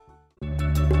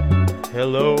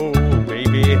Hello,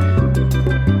 baby.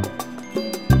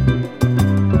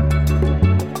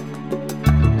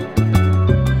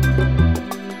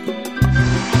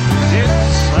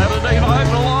 It's Saturday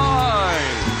Night Live!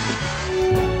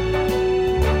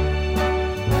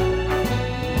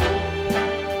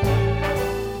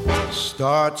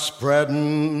 Start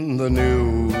spreading the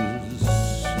news.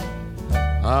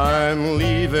 I'm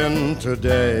leaving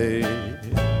today.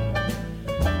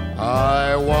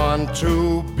 I want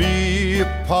to be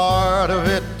a part of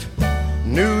it.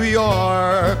 New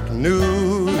York,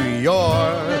 New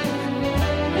York.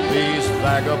 These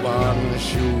vagabond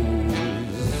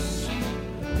shoes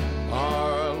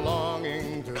are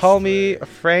longing to Call me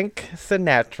Frank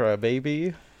Sinatra,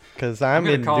 baby, because I'm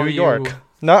in call New you- York.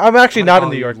 No, I'm actually not in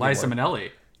New York Liza anymore.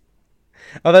 Minnelli.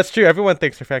 Oh, that's true. Everyone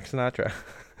thinks you're Frank Sinatra.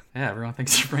 Yeah, everyone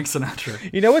thinks you're Frank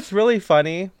Sinatra. You know what's really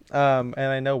funny? And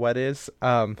I know what is.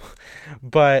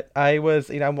 But I was,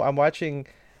 I'm watching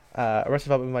Arrested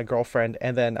Development with my girlfriend,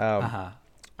 and then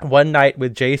one night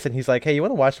with Jason, he's like, "Hey, you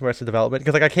want to watch Arrested Development?"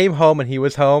 Because I came home and he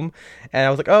was home, and I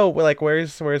was like, "Oh, well,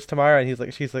 where's Tamara?"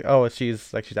 And she's like, "Oh,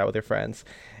 she's out with her friends."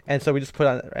 And so we just put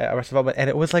on Arrested Development, and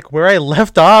it was like where I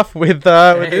left off with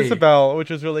Isabel, which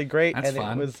was really great. That's and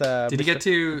fun. It was Did you get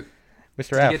to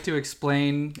Mr. F. get to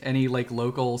explain any like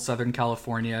local Southern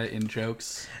California in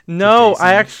jokes? No,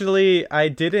 Jason? I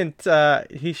didn't.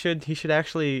 He should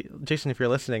actually, Jason, if you're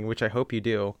listening, which I hope you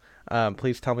do,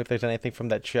 please tell me if there's anything from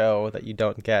that show that you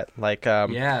don't get. Like,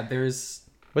 yeah, there's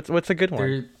what's a good one?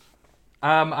 there.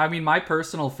 I mean, my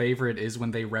personal favorite is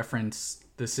when they reference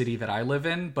the city that I live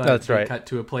in, but That's they right. cut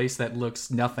to a place that looks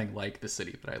nothing like the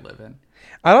city that I live in.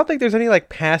 I don't think there's any like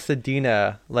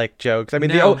Pasadena like jokes. I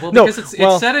mean, Because it's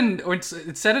set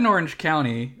in Orange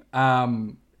County,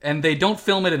 and they don't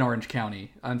film it in Orange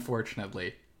County,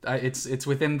 unfortunately. It's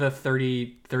within the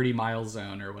 30 mile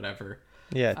zone or whatever.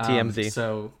 Yeah, TMZ.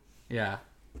 So yeah.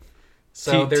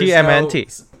 So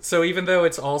TMNT. So even though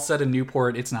it's all set in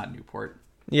Newport, it's not Newport.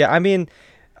 Yeah, I mean,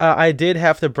 I did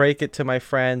have to break it to my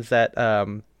friends that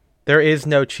there is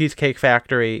no Cheesecake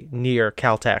Factory near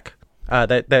Caltech.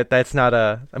 That's not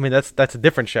a. I mean, that's a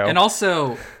different show. And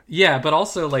also, yeah, but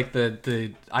also like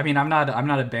the. I mean, I'm not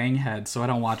a banghead, so I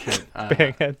don't watch it.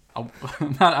 Banghead.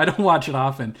 I don't watch it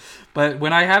often, but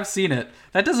when I have seen it,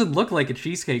 that doesn't look like a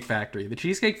Cheesecake Factory. The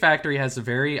Cheesecake Factory has a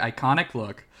very iconic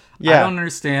look. Yeah. I don't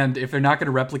understand if they're not going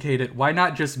to replicate it. Why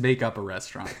not just make up a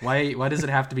restaurant? Why does it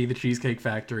have to be the Cheesecake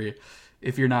Factory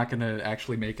if you're not going to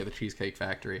actually make it the Cheesecake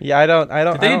Factory? Yeah, I don't.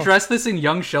 Did they address this in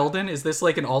Young Sheldon? Is this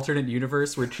like an alternate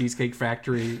universe where Cheesecake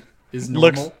Factory is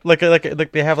normal? Looks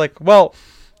like they have like, well,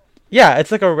 yeah,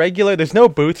 it's like a regular. There's no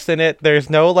booths in it.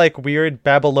 There's no like weird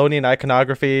Babylonian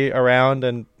iconography around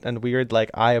and weird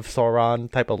like Eye of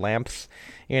Sauron type of lamps.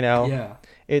 You know. Yeah.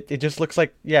 It just looks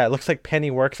like, yeah, it looks like Penny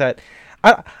works at.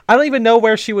 I don't even know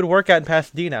where she would work at in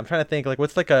Pasadena. I'm trying to think like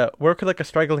where could like a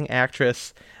struggling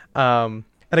actress. And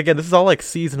again, this is all like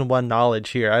season 1 knowledge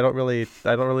here. I don't really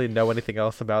know anything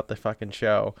else about the fucking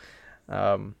show.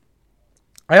 I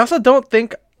also don't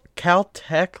think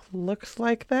Caltech looks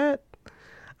like that.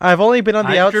 I've only been on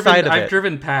the outside of it. I've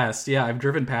driven past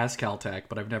Caltech,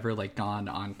 but I've never like gone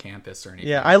on campus or anything.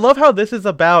 Yeah, I love how this is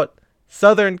about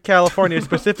Southern California,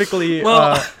 specifically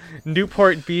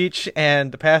Newport Beach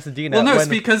and Pasadena. Well, no, it's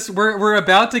because we're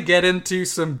about to get into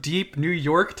some deep New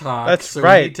York talk. That's so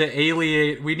right.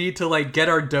 We need to like get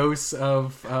our dose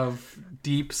of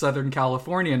deep Southern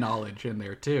California knowledge in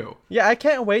there too. Yeah, I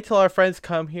can't wait till our friends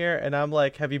come here and I'm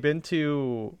like, have you been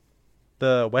to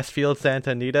the Westfield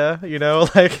Santa Anita? You know,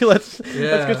 like let's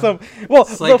get some. Well,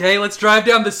 it's like, hey, let's drive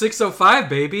down the 605,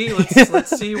 baby.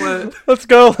 Let's see what. Let's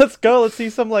go. Let's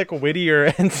see some like Whittier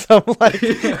and some like.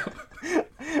 Yeah.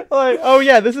 Like, oh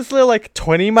yeah, this is still like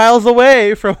 20 miles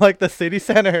away from like the city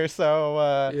center.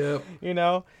 So, Yep. You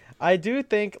know, I do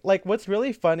think like what's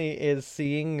really funny is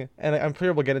seeing, and I'm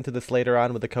sure we'll get into this later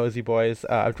on with the Cozy Boys.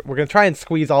 We're going to try and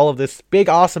squeeze all of this big,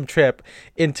 awesome trip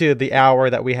into the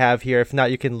hour that we have here. If not,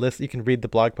 you can read the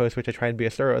blog post, which I try and be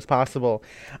as thorough as possible.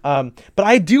 But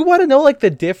I do want to know like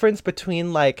the difference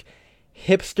between like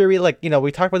hipstery, like, you know,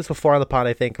 we talked about this before on the pod,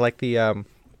 I think, like the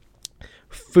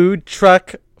food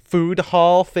truck food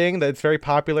hall thing that's very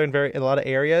popular in a lot of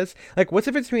areas. Like, what's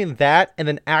the difference between that and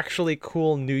an actually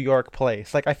cool New York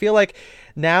place? Like, I feel like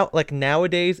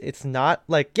nowadays it's not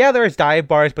like, yeah, there's dive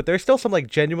bars, but there's still some like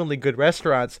genuinely good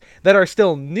restaurants that are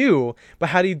still new. But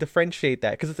how do you differentiate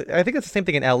that? Because I think it's the same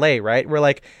thing in LA, right? We're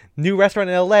like, new restaurant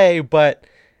in LA, but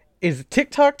is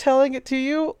TikTok telling it to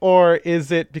you, or is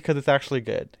it because it's actually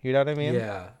good? You know what I mean?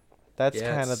 Yeah. That's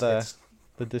kind of the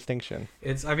distinction.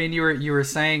 It's, I mean, you were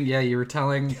saying, yeah, you were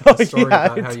telling Oh, a story yeah,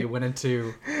 about how you went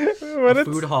into a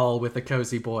food hall with the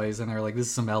Cozy Boys, and they're like, "This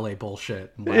is some LA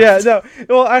bullshit." And Yeah, left. no.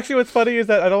 Well, actually, what's funny is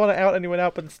that I don't want to out anyone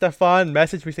out, but Stefan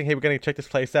messaged me saying, "Hey, we're gonna check this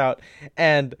place out,"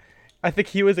 and I think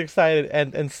he was excited,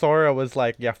 and Sora was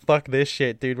like, "Yeah, fuck this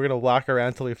shit, dude. We're gonna walk around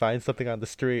until we find something on the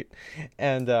street."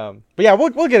 And but yeah,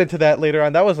 we'll get into that later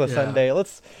on. That was a Sunday.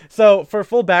 So for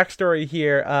full backstory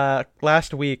here,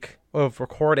 last week of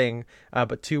recording,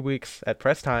 but 2 weeks at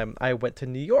press time, I went to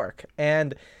New York,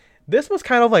 and this was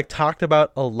kind of like talked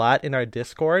about a lot in our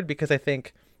Discord because I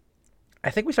think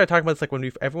we started talking about this like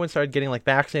when everyone started getting like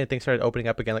vaccinated, things started opening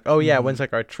up again. Like, oh yeah, when's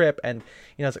like our trip? And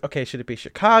it's like, okay, should it be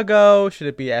Chicago? Should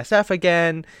it be SF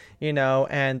again?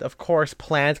 And of course,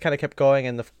 plans kind of kept going,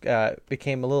 and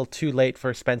became a little too late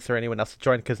for Spencer or anyone else to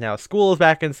join because now school is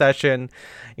back in session.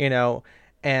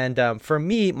 And for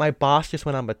me, my boss just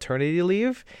went on maternity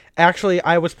leave. Actually,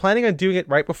 I was planning on doing it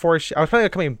right before I was planning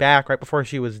on coming back right before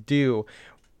she was due,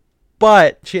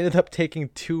 but she ended up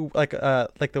taking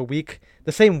the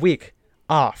same week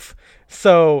off.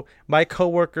 So my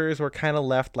coworkers were kind of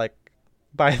left like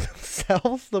by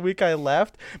themselves the week I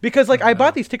left because like I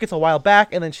bought these tickets a while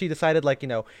back, and then she decided like,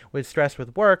 with stress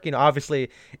with work, obviously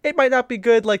it might not be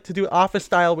good like to do office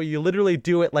style where you literally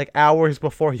do it like hours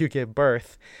before you give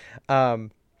birth.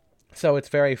 So it's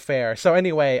very fair. So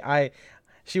anyway,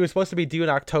 she was supposed to be due in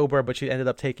October, but she ended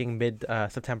up taking mid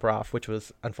September off, which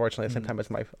was unfortunately the same time as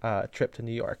my trip to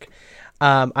New York.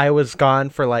 I was gone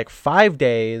for like 5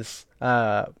 days,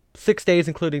 6 days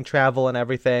including travel and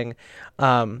everything.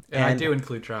 And I do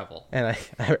include travel. And I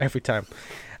every time.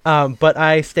 But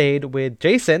I stayed with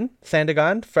Jason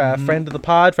Sandagon, friend of the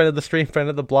pod, friend of the stream, friend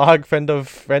of the blog, friend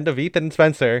of Ethan and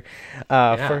Spencer.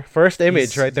 For first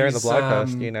image right there in the blog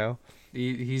post,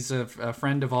 He's a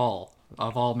friend of all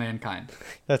mankind.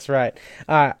 That's right.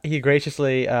 He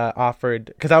graciously offered,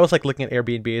 because I was like looking at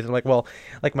Airbnbs and like, well,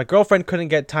 like my girlfriend couldn't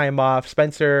get time off.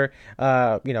 Spencer,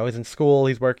 is in school.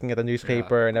 He's working at the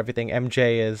newspaper and everything.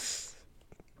 MJ is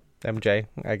MJ,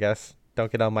 I guess.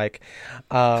 Don't get on mic.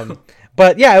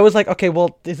 But yeah, it was like, okay,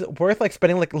 well, is it worth like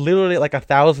spending like literally like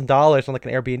 $1,000 on like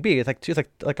an Airbnb? It's like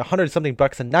 $100 something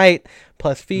bucks a night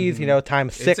plus fees,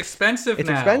 times 6. It's expensive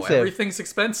now. Expensive. Everything's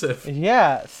expensive.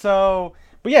 Yeah. So.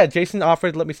 But yeah, Jason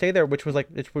offered to let me stay there, which was like,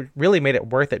 it really made it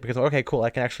worth it because, okay, cool,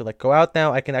 I can actually like go out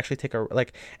now. I can actually take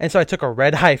and so I took a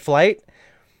red-eye flight.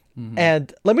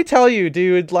 And let me tell you,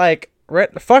 dude, like,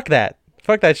 fuck that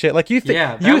shit. Like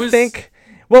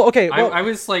well, okay. Well, I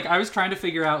was trying to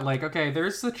figure out like, okay,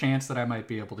 there's a chance that I might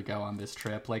be able to go on this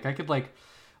trip. Like I could like,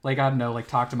 I don't know, like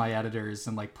talk to my editors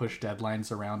and like push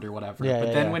deadlines around or whatever.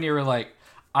 But then when you were like,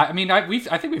 I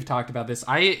think we've talked about this.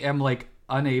 I am like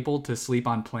unable to sleep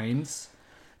on planes.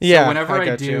 So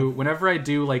whenever I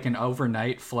do like an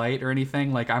overnight flight or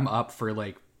anything, like I'm up for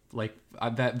like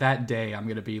that day I'm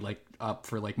gonna be like up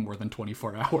for like more than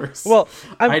 24 hours. Well,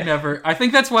 I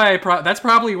think that's why that's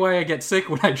probably why I get sick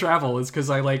when I travel, is because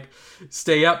I like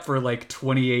stay up for like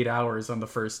 28 hours on the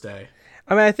first day.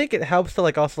 I mean, I think it helps to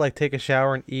like also like take a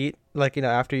shower and eat like,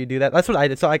 after you do that. That's what I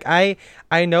did. So like I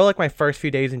know like my first few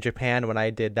days in Japan when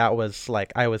I did that was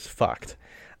like I was fucked.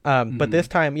 But this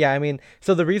time, yeah, I mean,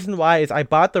 so the reason why is I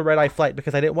bought the red-eye flight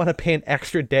because I didn't want to pay an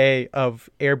extra day of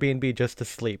Airbnb just to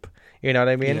sleep. You know what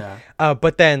I mean? Yeah.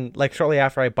 But then, like, shortly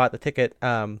after I bought the ticket,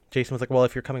 Jason was like, well,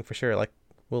 if you're coming for sure, like,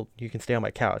 well, you can stay on my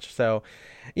couch. So,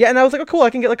 yeah, and I was like, oh, cool, I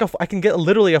can get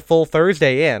literally a full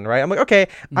Thursday in, right? I'm like, okay,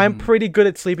 I'm pretty good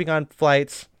at sleeping on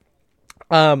flights.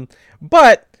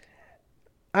 But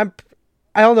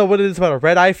I don't know what it is about a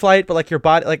red-eye flight, but like your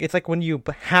body, like it's like when you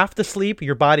have to sleep,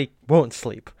 your body won't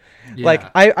sleep. Yeah. Like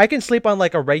I can sleep on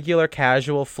like a regular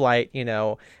casual flight,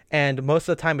 and most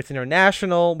of the time it's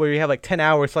international where you have like 10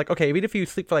 hours. So like, okay, even if you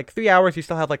sleep for like 3 hours, you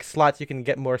still have like slots you can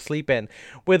get more sleep in.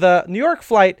 With a New York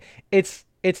flight, it's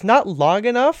not long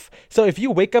enough. So if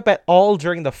you wake up at all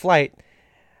during the flight,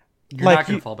 you're not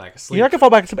going to fall back asleep. You're not going to fall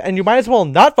back asleep, and you might as well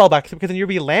not fall back asleep because then you'll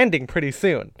be landing pretty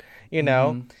soon,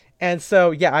 And so,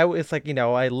 yeah, I was like,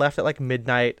 I left at like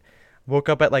midnight, woke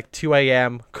up at like 2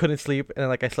 a.m., couldn't sleep, and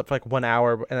like I slept for like 1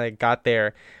 hour, and I got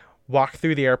there, walked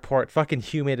through the airport, fucking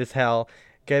humid as hell,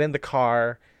 get in the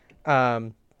car,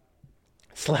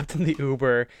 slept in the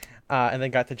Uber, and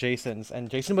then got to Jason's, and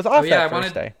Jason was off that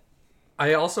first day.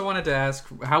 I also wanted to ask,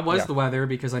 how was the weather?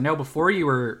 Because I know before you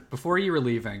were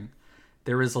leaving,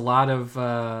 there was a lot of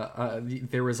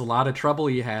trouble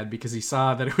he had because he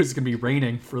saw that it was going to be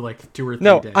raining for like 2 or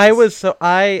 3 days. I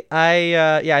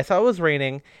saw it was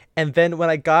raining, and then when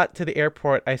I got to the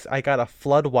airport, I got a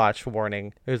flood watch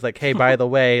warning. It was like, hey, by the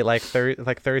way, like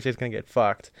Thursday's going to get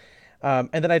fucked.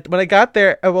 And then when I got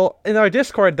there, well, in our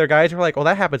Discord, their guys were like, well,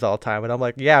 that happens all the time, and I'm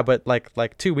like, yeah, but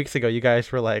like 2 weeks ago, you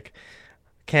guys were like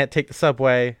can't take the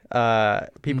subway.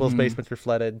 People's basements were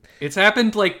flooded. It's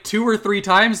happened like 2 or 3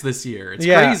 times this year. It's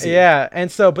yeah, crazy. Yeah,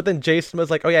 and so, but then Jason was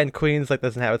like, oh yeah, and Queens like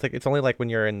doesn't have. It's like it's only like when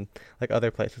you're in like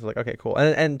other places. Like okay, cool.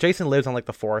 And Jason lives on like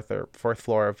the fourth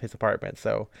floor of his apartment,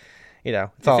 so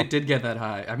it's if it did get that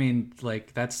high, I mean,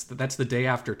 like that's the day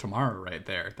after tomorrow, right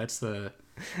there. That's the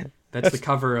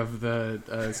cover of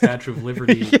the Statue of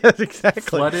Liberty. Yes, exactly.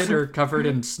 Flooded or covered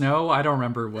in snow. I don't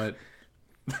remember what.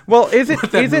 Well,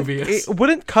 movie is.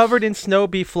 Wouldn't Covered in Snow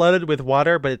be flooded with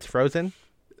water, but it's frozen?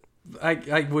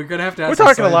 We're gonna have to. We're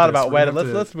talking a lot about weather.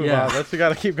 Let's move on. We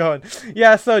gotta keep going.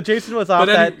 Yeah. So Jason was off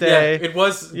that day. Yeah, it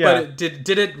was. Yeah. But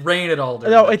did it rain at all?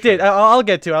 No, it did. I'll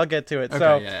get to it.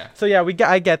 Okay, so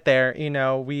I get there.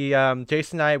 We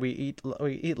Jason and I we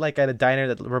eat like at a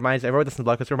diner that reminds. I wrote this in the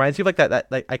blog. It reminds you of like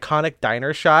that like iconic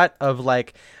diner shot of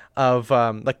like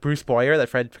Bruce Boyer, that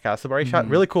Fred Castleberry shot.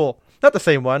 Really cool. Not the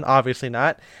same one, obviously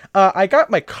not. I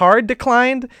got my card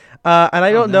declined, and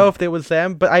I don't know if it was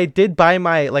them, but I did buy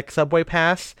my like subway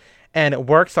pass, and it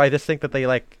worked. So I just think that they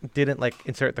like didn't like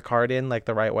insert the card in like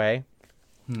the right way.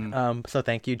 So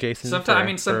thank you, Jason.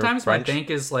 Sometimes my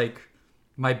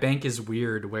bank is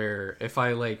weird. Where if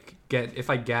I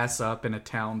gas up in a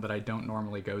town that I don't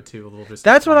normally go to, it'll just.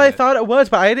 That's what I thought it was,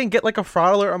 but I didn't get like a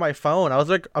fraud alert on my phone. I was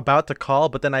like about to call,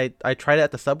 but then I tried it at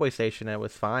the subway station and it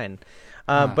was fine.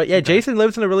 But yeah, okay. Jason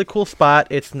lives in a really cool spot.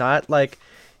 It's not like,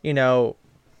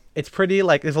 it's pretty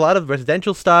like there's a lot of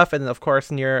residential stuff, and of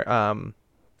course near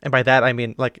and by that I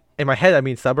mean like in my head I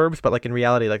mean suburbs, but like in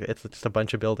reality like it's just a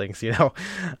bunch of buildings,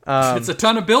 It's a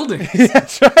ton of buildings.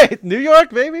 That's right, New York,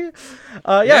 baby.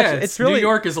 It's really New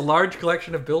York is a large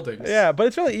collection of buildings. Yeah, but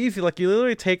it's really easy. Like you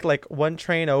literally take like one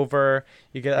train over,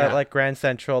 you get at like Grand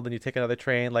Central, then you take another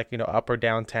train like up or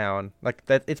downtown. Like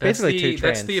that, it's basically 2 trains.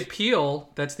 That's the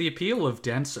appeal. That's the appeal of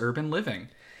dense urban living.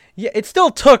 Yeah, it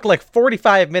still took like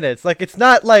 45 minutes. Like it's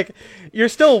not like you're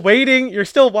still waiting. You're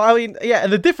still whiling. Yeah,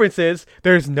 and the difference is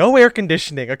there's no air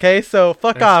conditioning. Okay, so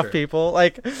fuck off, people.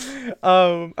 Like,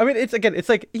 I mean, it's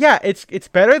like it's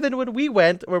better than when we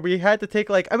went where we had to take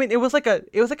like it was like a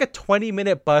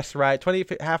 20-minute bus ride,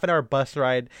 half an hour bus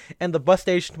ride, and the bus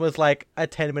station was like a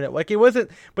 10-minute. Like it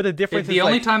wasn't. But the difference. The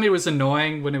only time it was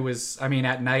annoying when it was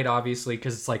at night, obviously,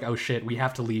 because it's like, oh shit, we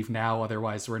have to leave now,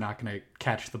 otherwise we're not gonna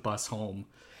catch the bus home.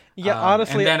 Yeah,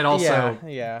 honestly, and then it also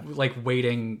yeah. like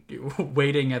waiting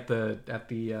at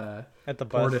the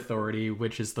Port Authority,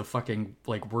 which is the fucking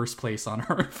like worst place on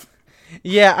earth.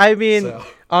 Yeah, I mean,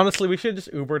 honestly, we should have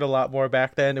just Ubered a lot more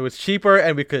back then. It was cheaper,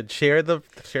 and we could share the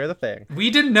thing. We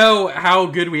didn't know how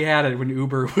good we had it when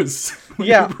Uber was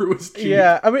Uber was cheap.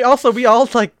 Yeah, I mean, also we all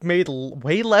like made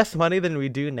way less money than we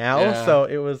do now, so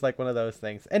it was like one of those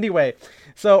things. Anyway,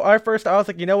 so I was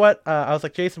like, you know what? I was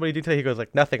like, Jason, what do you do today? He goes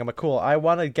like, nothing. I'm like, cool. I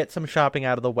want to get some shopping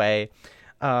out of the way.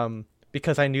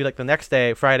 Because I knew like the next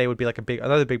day, Friday, would be like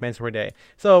another big mandatory day.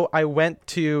 So I went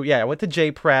to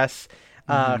J Press.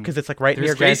 Because it's like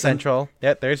near Grand Central.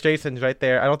 Yeah, there's Jason's right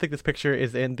there. I don't think this picture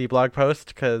is in the blog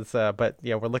post but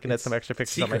yeah, we're looking at some extra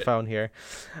pictures on my phone here.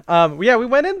 We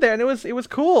went in there and it was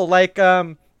cool. Like,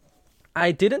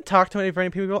 I didn't talk to very many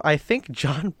people. I think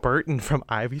John Burton from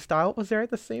Ivy Style was there at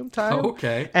the same time. Oh,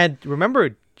 okay. And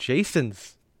remember,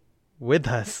 Jason's with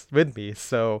me,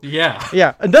 so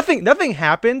yeah, nothing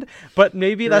happened, but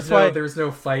maybe that's why there's no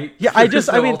fight. Yeah, I don't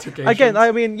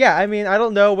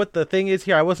know what the thing is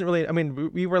here. I wasn't really,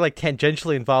 we were like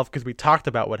tangentially involved because we talked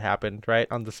about what happened right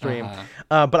on the stream.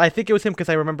 But I think it was him because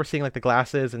I remember seeing like the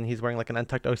glasses and he's wearing like an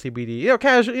untucked OCBD,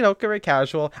 casual, very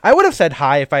casual. I would have said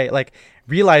hi if I like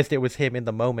realized it was him in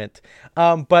the moment.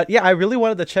 But yeah, I really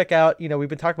wanted to check out, we've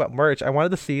been talking about merch. I wanted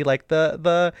to see like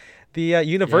the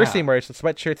university merch, the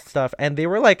sweatshirts and stuff, and they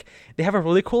were like, they have a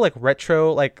really cool like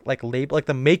retro like label, like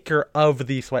the maker of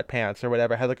the sweatpants or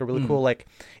whatever has like a really cool like,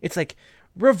 it's like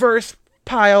reverse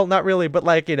pile, not really, but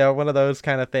like one of those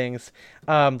kind of things.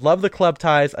 Love the club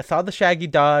ties. I saw the Shaggy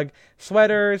Dog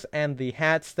sweaters and the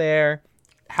hats there.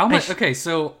 How much?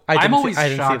 So I'm always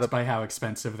shocked by how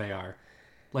expensive they are.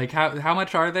 Like how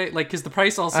much are they? Like, because the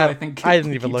price also I think I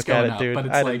didn't even look at it, dude.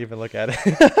 Didn't even look at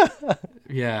it.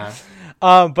 Yeah.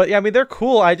 But yeah, they're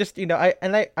cool. I just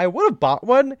I would have bought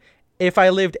one if I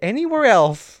lived anywhere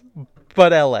else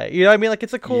but LA. Like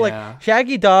it's a cool like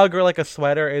Shaggy Dog or like a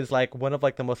sweater is like one of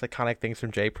like the most iconic things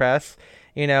from J Press.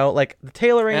 Like the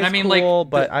tailoring is cool,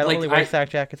 but I don't really wear sack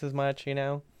jackets as much.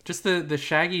 Just the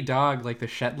Shaggy Dog, like the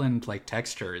Shetland like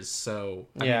texture is so.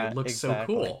 It looks so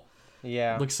cool.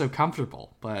 Yeah, it looks so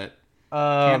comfortable, but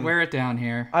Can't wear it down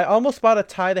here. I almost bought a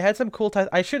tie. They had some cool ties.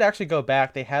 I should actually go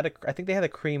back. I think they had a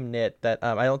cream knit that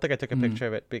I don't think I took a picture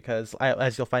of it because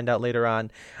as you'll find out later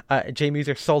on, Jay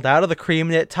Muser sold out of the cream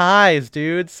knit ties,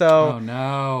 dude. So oh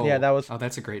no. Yeah, that was. Oh,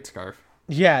 that's a great scarf.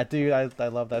 Yeah, dude, I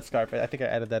love that scarf. I think I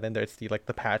added that in there. It's the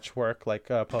patchwork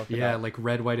polka Yeah, dot. like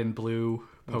red, white, and blue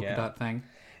polka dot thing.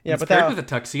 Yeah, it's paired with a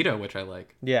tuxedo, which I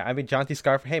like. Yeah, I mean, Jaunty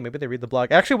scarf. Hey, maybe they read the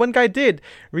blog. Actually, one guy did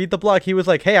read the blog. He was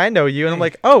like, "Hey, I know you," and I'm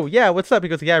like, "Oh yeah, what's up?" He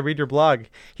goes, "Yeah, I read your blog."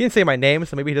 He didn't say my name,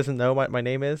 so maybe he doesn't know what my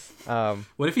name is.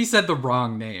 What if he said the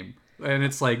wrong name? And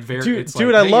it's like very, dude, it's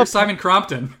dude, like, I hey, love you're Simon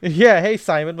Crompton. Yeah, hey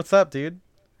Simon, what's up, dude?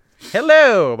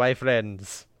 Hello, my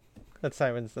friends. That's my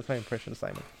impression of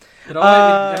Simon.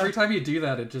 Every time you do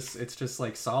that, it's just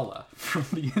like Sala from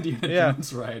the Indiana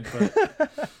Jones ride,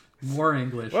 but more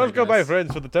English. Welcome, my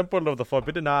friends, to the Temple of the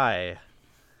Forbidden Eye.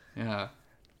 Yeah.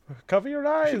 Cover your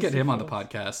eyes. We should get him on the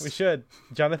podcast. We should.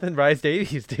 Jonathan Rhys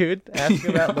Davies, dude. Ask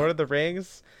him about Lord of the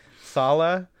Rings,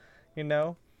 Sala, ask he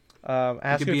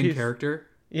could him be if in he's... character.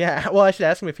 Yeah, well, I should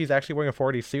ask him if he's actually wearing a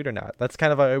 40 suit or not. That's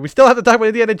kind of we still have to talk about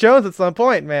Indiana Jones at some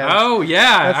point, man. Oh,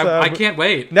 yeah. I can't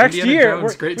wait. Next Indiana year,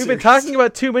 Jones, we've been talking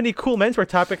about too many cool menswear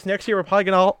topics. Next year, we're probably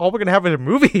going to, all we're going to have are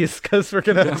movies, because we're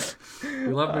going to... Yeah.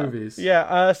 We love movies.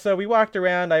 Yeah, so we walked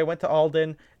around. I went to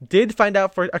Alden. Did find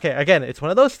out okay, again, it's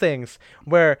one of those things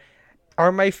where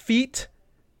are my feet,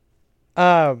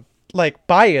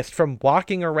 biased from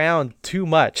walking around too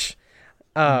much?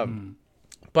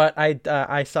 But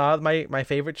I saw my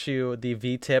favorite shoe, the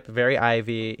V-tip, very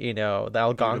Ivy, the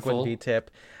Algonquin V-tip.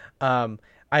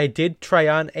 I did try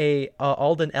on a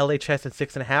Alden LHS in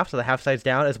 6.5, so the half size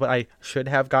down is what I should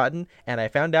have gotten, and I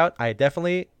found out I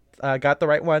definitely got the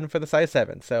right one for the size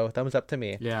 7. So thumbs up to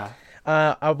me. Yeah.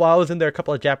 While I was in there, a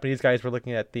couple of Japanese guys were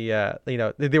looking at the,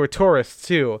 they were tourists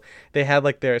too. They had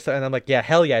and I'm like, yeah,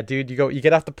 hell yeah, dude. You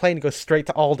get off the plane, you go straight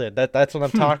to Alden. That's what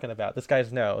I'm talking about. These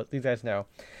guys know.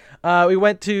 We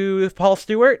went to Paul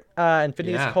Stewart and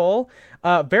Phineas Cole.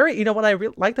 What I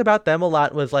liked about them a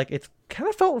lot was it's kind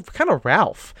of felt kind of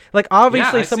Ralph.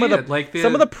 Obviously some of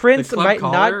the prints might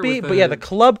not be, but the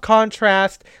club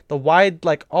contrast, the wide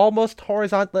almost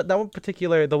horizontal. That one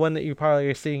particular, the one that you probably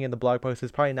are seeing in the blog post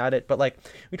is probably not it. But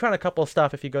we tried a couple of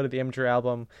stuff. If you go to the Imgur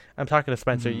album, I'm talking to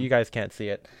Spencer. You guys can't see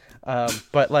it,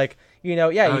 but see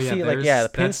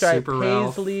the pinstripe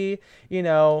paisley.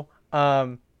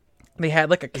 They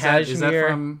had a cashmere. Is that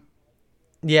from?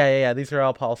 Yeah. These are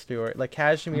all Paul Stewart.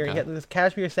 Cashmere. Okay. He had this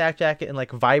cashmere sack jacket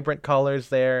in vibrant colors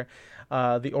there.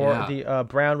 The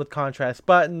brown with contrast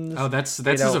buttons. Oh, that's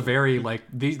a very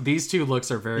these two looks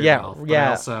are very well.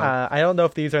 Yeah. I I don't know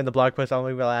if these are in the blog post. I'll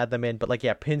add them in. But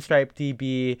pinstripe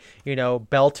DB.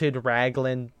 Belted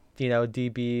raglan.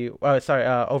 DB.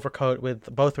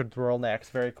 Overcoat both with roll necks.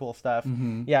 Very cool stuff.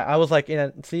 Mm-hmm. Yeah, I was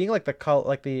seeing the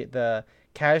color, the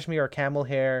cashmere or camel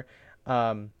hair.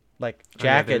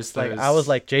 Jackets. I was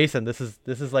like, Jason, this is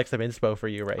some inspo for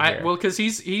you here. Well, because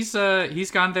he's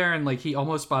gone there and he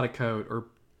almost bought a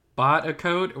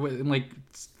coat with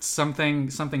something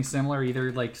similar,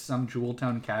 either some jewel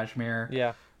tone cashmere,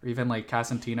 or even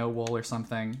Casentino wool or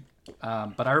something.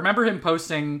 But I remember him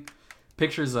posting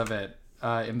pictures of it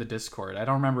in the Discord. I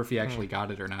don't remember if he actually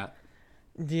got it or not.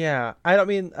 Yeah, I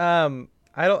don't know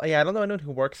anyone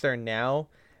who works there now.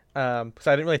 So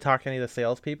I didn't really talk to any of the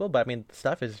salespeople, but the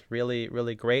stuff is really,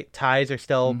 really great. Ties are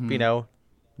still,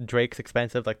 Drake's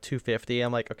expensive, $250.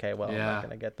 I'm like, okay, well, I'm not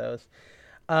gonna get those.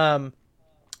 But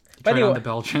anyway, on the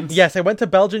Belgians. Yes, I went to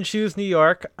Belgian Shoes, New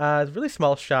York. It's a really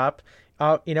small shop.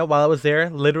 While I was there,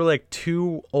 literally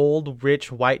 2 old,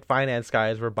 rich, white finance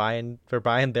guys were buying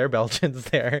their Belgians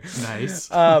there. Nice.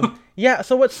 Yeah.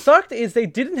 So what sucked is they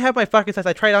didn't have my fucking size.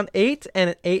 I tried on 8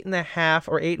 and an 8.5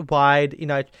 or 8 wide,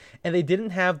 and they didn't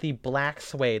have the black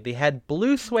suede. They had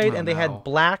blue suede and they had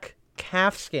black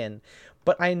calfskin.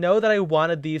 But I know that I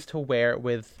wanted these to wear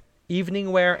with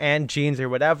evening wear and jeans or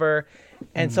whatever.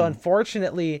 And so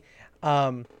unfortunately,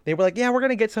 they were like, yeah, we're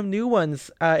gonna get some new ones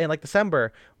in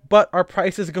December. But our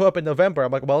prices go up in November.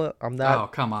 I'm like, well, I'm not. Oh,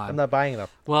 come on! I'm not buying them.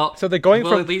 Well, so they're going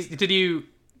from. At least did you?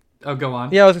 Oh, go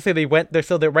on. Yeah, I was gonna say they went. They're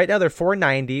right now. They're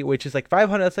 $490, which is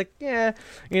 $500. It's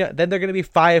then they're gonna be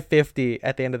 $550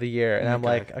 at the end of the year, and I'm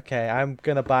like, okay, I'm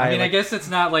gonna buy. I guess it's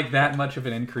not that much of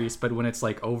an increase, but when it's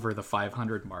over the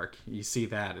 500 mark, you see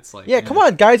that it's come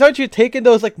on, guys, aren't you taking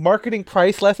those marketing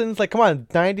price lessons? Come on,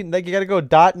 90. You gotta go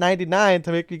 $.99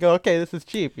 to make me go, okay, this is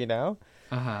cheap,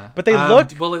 Uh-huh. But they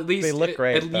looked well. At least they look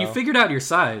great. You figured out your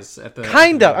size at the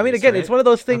kind of. Again, it's one of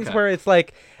those things where it's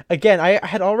again, I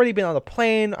had already been on the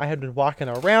plane. I had been walking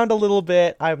around a little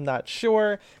bit. I'm not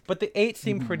sure, but the 8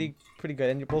 seemed pretty good.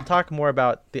 And we'll talk more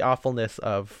about the awfulness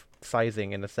of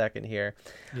sizing in a second here.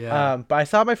 Yeah. But I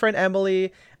saw my friend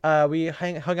Emily. We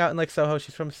hung out in like Soho.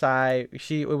 She's from Psy.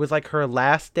 It was like her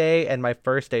last day and my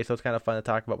first day, so it's kind of fun to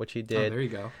talk about what she did. Oh, there you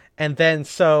go. And then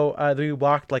we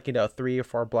walked like 3 or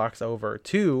 4 blocks over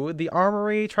to the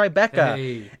Armory Tribeca.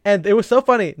 Hey. And it was so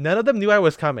funny. None of them knew I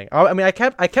was coming. I mean, I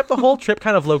kept the whole trip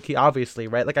kind of low key, obviously,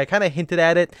 right? Like I kind of hinted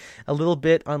at it a little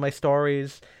bit on my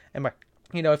stories and my,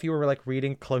 if you were like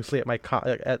reading closely at my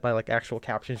like actual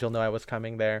captions, you'll know I was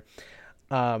coming there.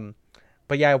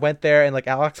 But yeah, I went there and like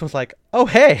Alex was like, "Oh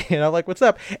hey," like, "What's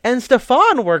up?" And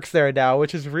Stefan works there now,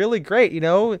 which is really great.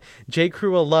 J.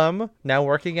 Crew alum now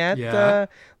working at the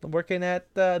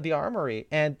Armory,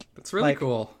 and it's really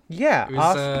cool. Yeah, it was,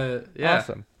 awesome.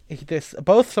 Awesome.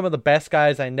 Both some of the best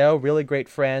guys I know, really great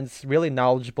friends, really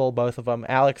knowledgeable, both of them.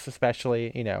 Alex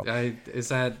especially,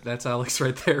 that's Alex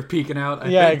right there peeking out? I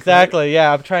think, exactly. Right?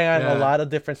 Yeah, I'm trying out a lot of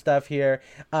different stuff here.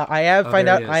 I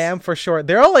am for sure.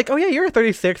 They're all like, "Oh yeah, you're a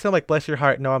 36." I'm like, "Bless your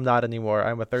heart, no, I'm not anymore.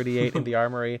 I'm a 38 in the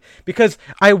Armory." Because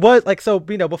I was like, so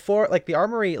before, like the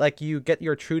Armory, like you get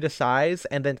your true to size,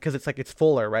 and then because it's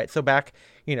fuller, right? So back,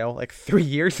 like 3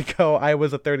 years ago, I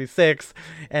was a 36,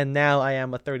 and now I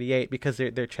am a 38 because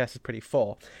their chest is pretty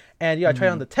full. And I tried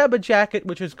on the Teba jacket,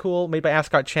 which is cool, made by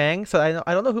Ascot Chang. So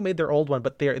I don't know who made their old one,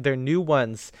 but their new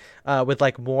ones with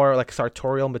like more like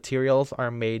sartorial materials are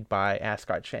made by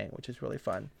Ascot Chang, which is really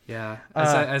fun. Yeah,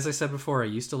 as I said before, I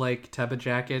used to like Teba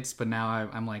jackets, but now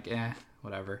I'm like,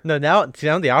 whatever. No, now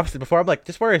I'm the opposite. Before I'm like,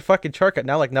 just wear a fucking short cut.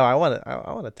 Now like, no, I want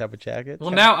a Teba jacket.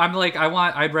 Well, now I'm like,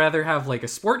 I'd rather have like a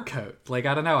sport coat. Like,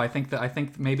 I don't know. I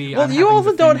think maybe. Well, you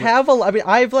also don't have a. I mean,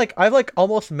 I've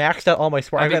almost maxed out all my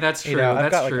sport. I mean, that's true.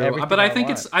 That's true. But I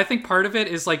think I think part of it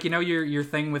is like, your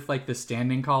thing with like the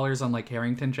standing collars on like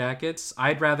Harrington jackets.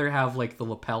 I'd rather have like the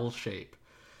lapel shape.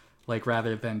 Like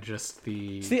rather than just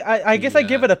the. See, I guess I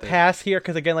give it a pass here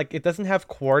because again, like it doesn't have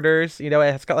quarters.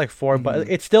 It's got like 4, but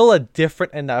it's still a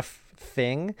different enough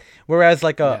thing. Whereas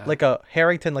like a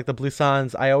Harrington, like the Blue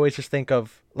Suns, I always just think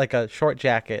of like a short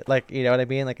jacket. Like what I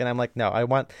mean? Like, and I'm like, no, I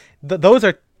want those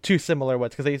are two similar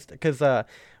ones because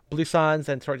Blue Suns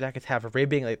and short jackets have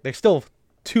ribbing. Like they're still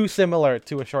too similar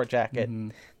to a short jacket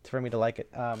for me to like it.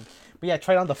 But yeah, I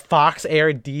tried on the Fox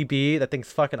Air DB. That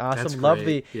thing's fucking awesome. That's Love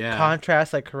great. the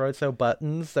contrast like Carozo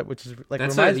buttons, which is like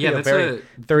reminds me of very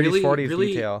 30s, really, 40s really,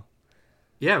 detail.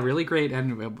 Yeah, really great,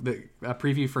 and a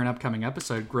preview for an upcoming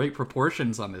episode. Great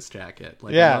proportions on this jacket.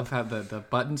 Like I love how the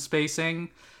button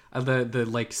spacing, the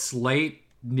like slight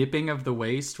nipping of the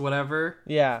waist, whatever.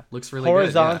 Yeah, looks really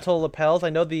horizontal good. lapels.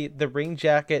 I know the ring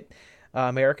jacket.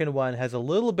 American one has a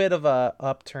little bit of a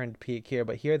upturned peak here,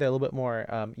 but here they're a little bit more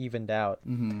evened out.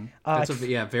 That's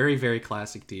very, very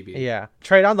classic DB. Yeah,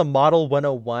 tried on the Model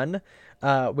 101,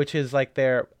 which is like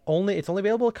it's only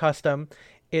available custom.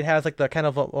 It has like the kind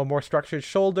of a more structured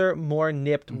shoulder, more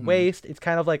nipped waist. It's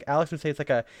kind of like Alex would say, it's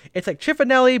like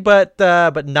Cifanelli,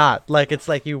 but not like it's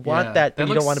like you want that you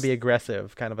don't want to be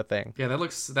aggressive kind of a thing. Yeah, that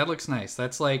looks nice.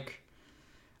 That's like,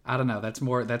 I don't know.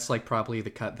 That's like probably the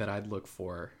cut that I'd look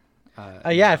for.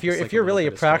 If you're really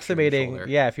approximating,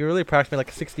 if you're really approximating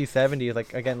like 60s, 70s,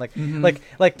 like again, like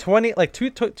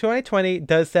 2020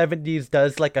 does 70s,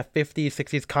 does like a 50s,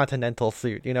 60s continental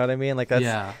suit. You know what I mean? Like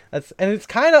that's and it's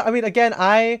kind of, I mean, again,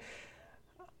 I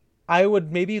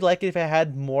would maybe like it if I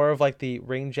had more of like the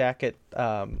ring jacket,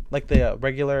 like the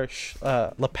regular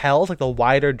lapels, like the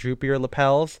wider, droopier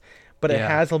lapels. But it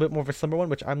has a little bit more of a slimmer one,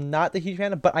 which I'm not the huge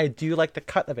fan of, but I do like the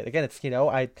cut of it. Again, it's,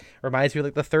 reminds me of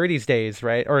like the 30s days,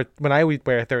 right? Or when I would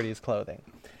wear 30s clothing.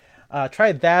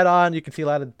 Tried that on. You can see a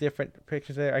lot of different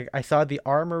pictures there. I saw the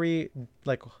Armory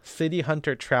like City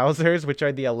Hunter trousers, which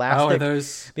are the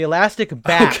elastic, the elastic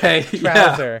back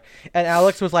trouser. And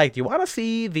Alex was like, "Do you want to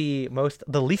see the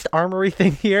least Armory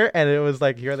thing here?" And it was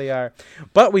like, here they are.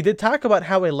 But we did talk about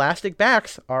how elastic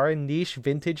backs are a niche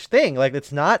vintage thing. Like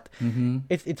it's not,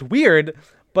 it's weird.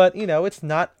 But, it's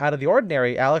not out of the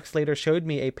ordinary. Alex later showed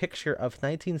me a picture of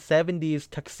 1970s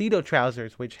tuxedo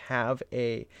trousers, which have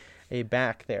a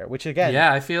back there, which again,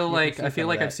 I feel like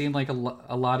I've seen like a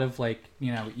lot of like,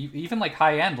 even like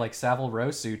high end like Savile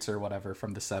Row suits or whatever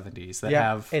from the 70s that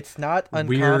have it's not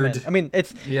uncommon. Weird, I mean,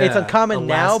 it's uncommon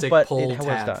now, but pull it was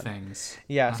tab done. Things.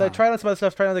 Yeah, so I tried on some other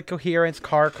stuff. Tried on the Coherence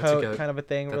car coat kind of a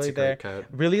thing. Really there. Coat.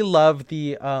 Really love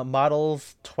the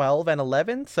models 12 and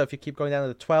 11. So if you keep going down to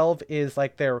the 12 is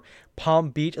like their Palm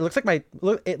Beach. It looks like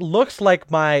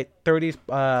my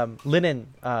 30s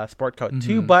linen sport coat.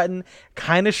 2-button,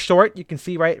 kind of short. You can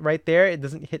see right there. It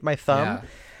doesn't hit my thumb. Yeah.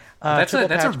 That's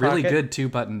a really good two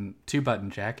button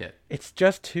jacket. It's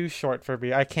just too short for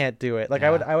me. I can't do it. Like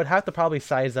I would have to probably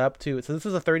size up to. So this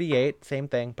is a 38, same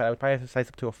thing, but I would probably have to size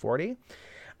up to a 40.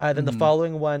 Then the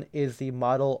following one is the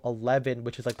Model 11,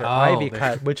 which is like their Ivy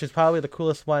cut, which is probably the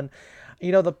coolest one.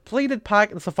 The pleated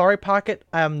pocket, the Safari pocket,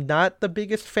 I'm not the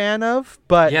biggest fan of,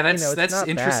 but yeah, that's it's not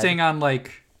interesting. bad. On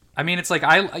like, I mean, it's like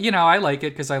I like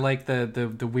it because I like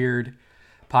the weird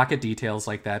pocket details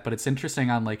like that, but it's interesting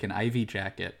on like an Ivy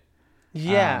jacket.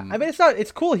 Yeah, I mean,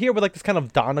 it's cool here with like this kind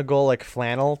of Donegal like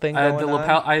flannel thing going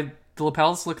on. The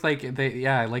lapels look like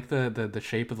I like the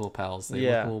shape of the lapels. They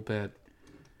look a little bit,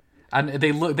 and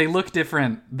they look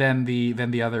different than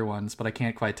the other ones, but I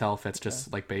can't quite tell if it's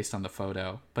just like based on the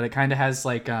photo. But it kind of has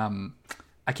like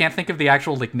I can't think of the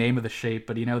actual like name of the shape,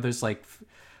 but there's like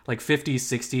 50s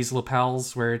 60s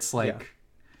lapels where it's like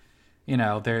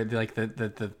they're like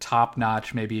the top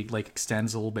notch maybe like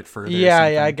extends a little bit further.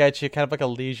 Yeah, I get you. Kind of like a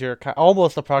leisure,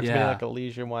 almost approximately like a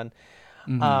leisure one.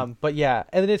 But yeah,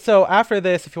 and then so after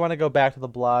this, if you want to go back to the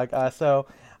blog, that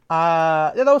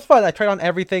was fun. I tried on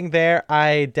everything there.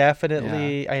 I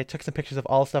took some pictures of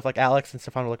all stuff. Like Alex and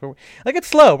Stefan were like it's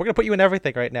slow. We're gonna put you in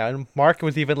everything right now. And Mark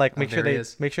was even like, make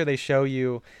sure they show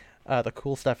you the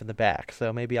cool stuff in the back.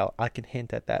 So maybe I can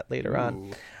hint at that later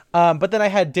on. But then I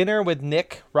had dinner with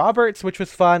Nick Roberts, which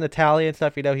was fun. Italian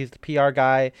stuff. He's the PR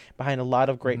guy behind a lot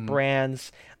of great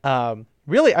brands.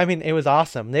 Really, I mean, it was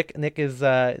awesome. Nick is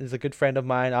a good friend of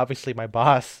mine. Obviously, my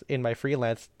boss in my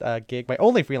freelance gig, my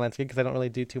only freelance gig, because I don't really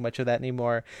do too much of that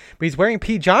anymore. But he's wearing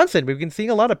P. Johnson. We've been seeing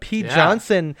a lot of P.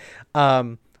 Johnson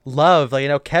love.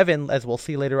 Like, Kevin, as we'll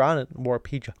see later on, wore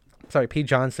P.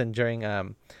 Johnson during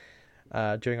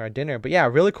our dinner. But yeah,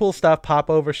 really cool stuff. Pop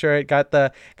over shirt. Got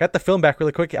the film back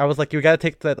really quick. I was like, you got to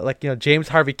take the James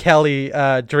Harvey Kelly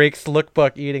Drake's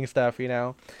lookbook eating stuff.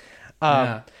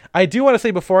 I do want to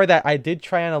say before that I did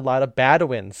try on a lot of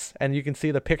Badawins, and you can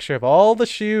see the picture of all the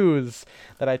shoes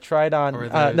that I tried on.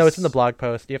 No, it's in the blog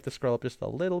post. You have to scroll up just a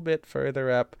little bit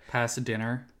further up. Past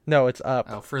dinner. No, it's up.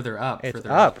 Oh, further up. It's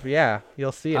up. Yeah,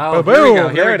 you'll see it. Oh,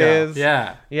 boom! There it is.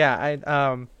 Yeah. Yeah.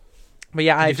 But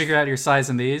yeah, Did you figure out your size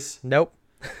in these? Nope.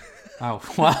 Oh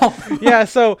well. Yeah.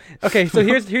 So okay. So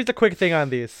here's the quick thing on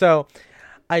these. So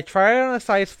I tried it on a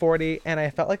size 40, and I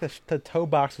felt like the toe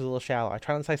box was a little shallow. I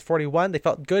tried on a size 41. They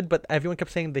felt good, but everyone kept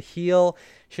saying the heel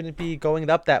shouldn't be going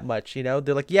up that much. They're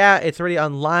like, yeah, it's already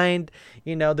unlined.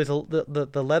 There's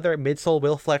the leather midsole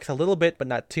will flex a little bit, but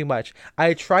not too much.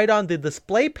 I tried on the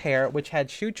display pair, which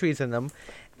had shoe trees in them,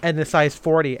 and the size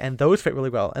 40, and those fit really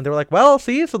well. And they were like, well,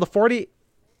 see, so the 40,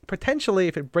 potentially,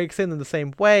 if it breaks in the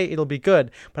same way, it'll be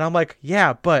good. But I'm like,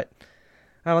 yeah, but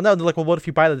I don't know. They're like, well, what if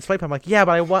you buy the display pair? I'm like, yeah,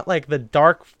 but I want like the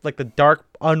dark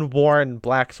unworn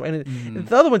black suede. And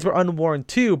the other ones were unworn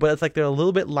too, but it's like they're a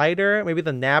little bit lighter. Maybe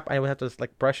the nap, I would have to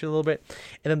like brush it a little bit.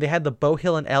 And then they had the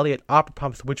Bohill and Elliott opera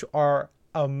pumps, which are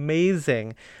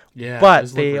amazing. Yeah,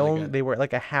 but they were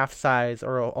like a half size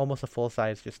or almost a full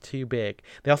size, just too big.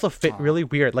 They also fit really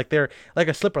weird. Like they're like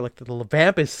a slipper. Like the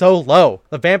vamp is so low.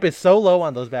 The vamp is so low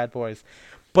on those bad boys.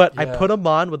 But I put them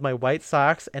on with my white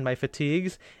socks and my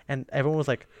fatigues, and everyone was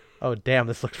like, "Oh, damn,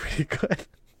 this looks pretty good."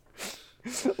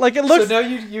 Like it looks. So now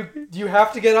you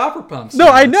have to get opera pumps. No,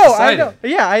 I know.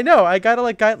 Yeah, I know. I got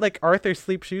like Arthur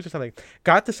sleep shoes or something.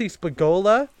 Got to see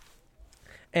Spagola.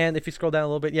 And if you scroll down a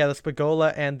little bit, the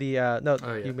Spagola and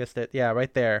the you missed it. Yeah,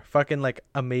 right there. Fucking like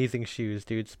amazing shoes,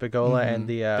 dude. Spagola and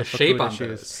the shape on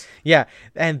shoes. Those. Yeah,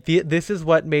 and this is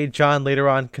what made John later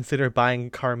on consider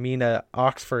buying Carmina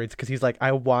Oxfords, because he's like,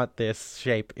 I want this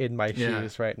shape in my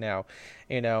shoes right now,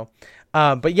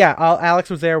 But yeah, Alex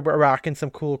was there rocking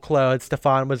some cool clothes.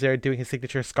 Stefan was there doing his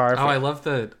signature scarf. Oh, I love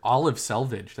the olive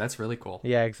selvage. That's really cool.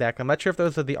 Yeah, exactly. I'm not sure if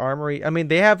those are the Armory. I mean,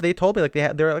 they told me like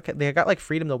they got like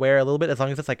freedom to wear a little bit, as long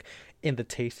as it's like in the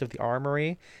taste of the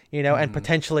Armory, and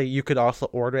potentially you could also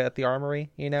order it at the Armory,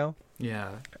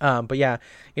 Yeah. But yeah,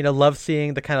 love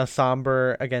seeing the kind of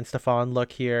somber, again, Stefan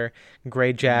look here.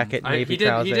 Gray jacket, navy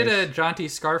trousers. He did a jaunty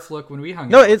scarf look when we hung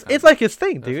out. No, it's like his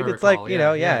thing, dude. It's like, he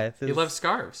loves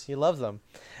scarves. He loves them.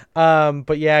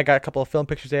 But yeah, I got a couple of film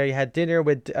pictures there. You had dinner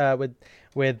with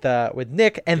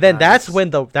Nick, and then that's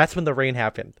when the rain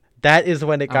happened. That is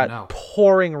when it got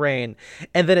pouring rain,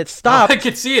 and then it stopped. I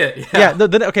could see it. Yeah.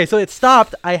 Okay, so it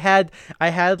stopped. I had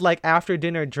like after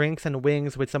dinner drinks and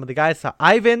wings with some of the guys. Saw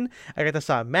Ivan. I got to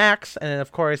saw Max, and then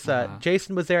of course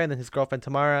Jason was there, and then his girlfriend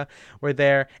Tamara were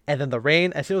there, and then the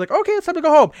rain. And so we were like, okay, it's time to go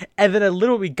home. And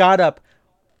then we got up.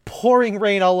 Pouring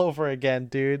rain all over again,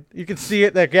 dude. You can see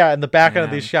it like in the background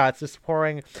of these shots, just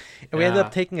pouring. And we ended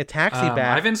up taking a taxi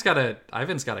back. Ivan's got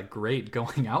a great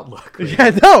going out look. Right? Yeah,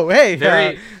 no,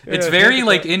 hey, it's very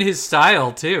like in his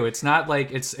style too. It's not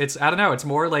like it's I don't know. It's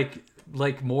more like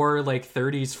like more like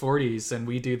 30s, 40s, and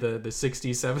we do the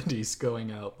 60s, 70s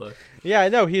going out look. Yeah, I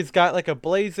know. He's got like a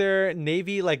blazer,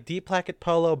 navy like deep pocket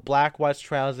polo, black watch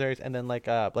trousers, and then like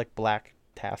black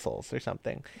tassels or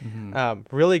something.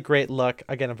 Really great look.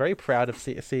 Again, I'm very proud of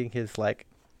seeing his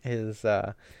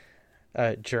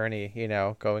journey, you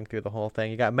know, going through the whole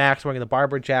thing. You got Max wearing the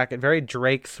barber jacket, very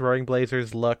Drake's Roaring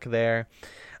Blazers look there.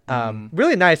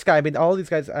 Really nice guy. I mean, all these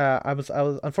guys. I was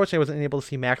unfortunately I wasn't able to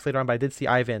see Max later on, but I did see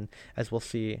Ivan, as we'll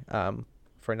see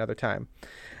for another time.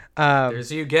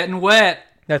 There's you getting wet.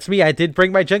 That's me. I did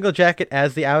bring my jungle jacket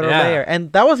as the outer layer,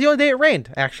 and that was the only day it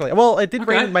rained. Actually, well, it did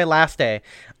rain my last day,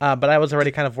 but I was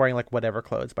already kind of wearing like whatever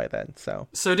clothes by then. So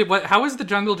how was the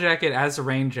jungle jacket as a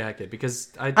rain jacket?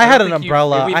 Because I had an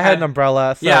umbrella. I had an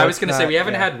umbrella. So yeah, I was gonna say we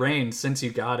haven't had rain since you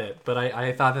got it, but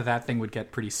I thought that thing would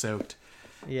get pretty soaked.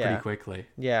 Pretty quickly.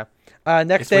 Yeah.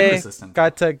 Next day,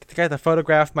 got to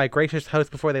photograph my gracious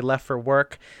host before they left for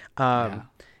work.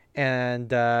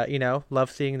 And you know, love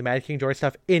seeing the Mad King George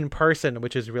stuff in person,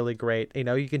 which is really great. You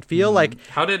know, you can feel like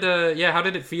how did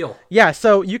it feel? Yeah,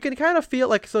 so you can kind of feel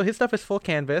like, so his stuff is full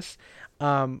canvas.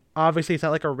 Obviously it's not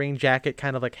like a rain jacket,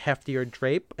 kind of like heftier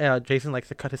drape. Jason likes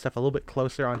to cut his stuff a little bit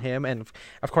closer on him, and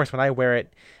of course when I wear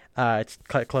it, it's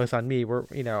cut close on me.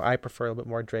 I prefer a little bit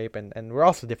more drape, and we're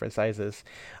also different sizes.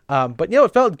 But you know,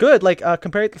 it felt good. Like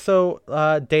compared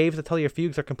to Dave's Atelier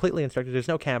Fugues are completely instructed. There's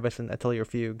no canvas in Atelier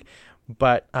Fugue,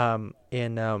 but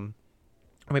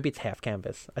maybe it's half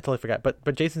canvas. I totally forgot.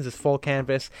 But Jason's is full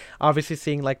canvas. Obviously,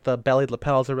 seeing like the bellied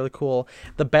lapels are really cool.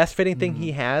 The best fitting thing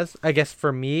he has, I guess,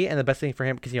 for me, and the best thing for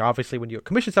him, because you know, obviously when you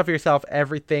commission stuff for yourself,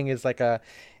 everything is like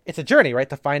it's a journey, right,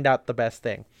 to find out the best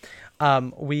thing.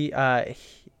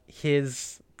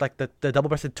 His like the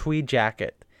double-breasted tweed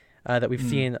jacket that we've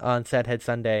seen on Sad Head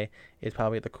Sunday is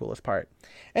probably the coolest part.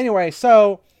 Anyway,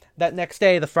 so that next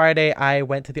day, the Friday, I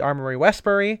went to the Armory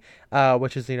Westbury,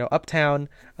 which is, you know, uptown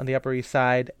on the Upper East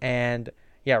Side, and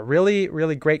yeah, really,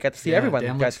 really great. Got to see everyone.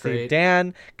 Got to see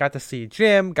Dan, got to see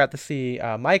Jim, got to see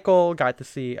Michael, got to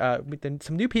see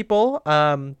some new people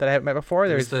that I haven't met before.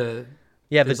 There's the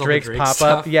Drakes pop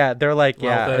up. Yeah, they're like,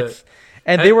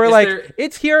 and they were like,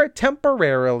 it's here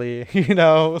temporarily, you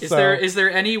know. Is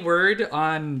there any word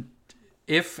on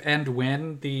if and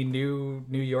when the new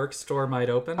New York store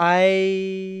might open?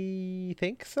 I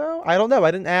think so. I don't know. I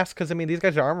didn't ask because, I mean, these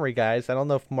guys are Armory guys. I don't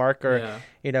know if Mark or,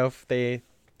 you know, if they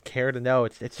care to know.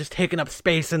 It's just taking up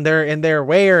space in their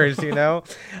wares, you know.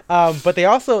 But they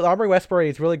also, Armory Westbury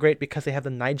is really great because they have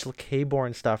the Nigel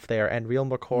Caborn stuff there and Real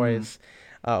McCoy's.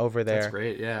 Over there. That's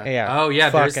great, yeah. Oh,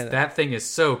 yeah, that thing is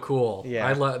so cool. Yeah.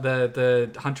 I love the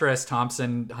Hunter S.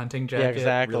 Thompson hunting jacket. Yeah,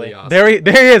 exactly. Really awesome. There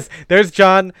he is. There's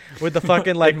John with the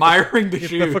fucking, like... admiring the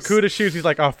shoes. The Fukuda shoes. He's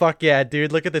like, oh, fuck yeah,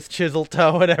 dude. Look at this chisel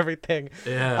toe and everything.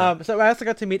 Yeah. So I also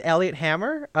got to meet Elliot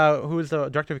Hammer, who is the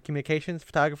director of communications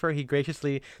photographer. He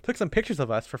graciously took some pictures of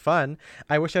us for fun.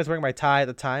 I wish I was wearing my tie at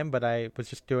the time, but I was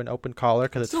just doing open collar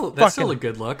because that's still a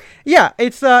good look. Yeah,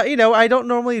 it's, you know, I don't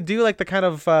normally do, like, the kind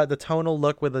of, the tonal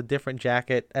look with a different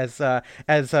jacket, as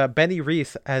Benny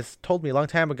Reese has told me a long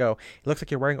time ago. It looks like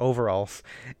you're wearing overalls,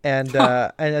 and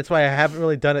and that's why I haven't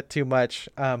really done it too much.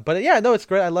 But yeah, no, it's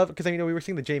great. I love it because, you know, we were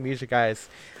seeing the J Music guys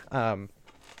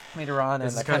later on,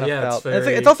 and I kind of felt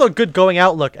it's also a good going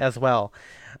out look as well.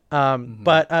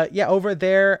 But yeah, over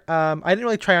there, I didn't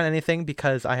really try on anything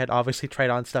because I had obviously tried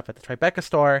on stuff at the Tribeca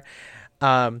store.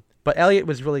 But Elliot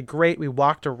was really great. We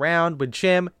walked around with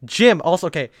Jim. Jim also,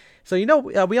 okay. So, you know,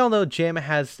 we all know Jim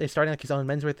is starting like his own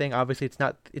menswear thing. Obviously, it's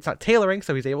not tailoring,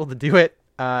 so he's able to do it.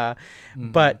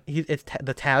 But it's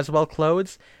the Tazwell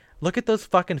clothes. Look at those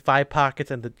fucking 5 pockets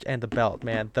and the belt,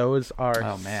 man. Those are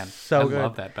so good. I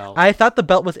love that belt. I thought the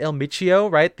belt was El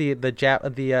Michio, right?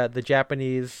 The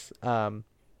Japanese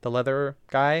the leather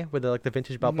guy with the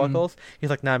vintage belt buckles.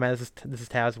 He's like, nah, man, this is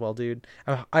Tazwell, dude.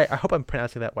 I hope I'm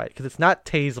pronouncing that right because it's not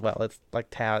Tazwell. It's like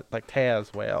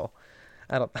Tazwell.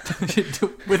 I don't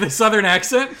with a southern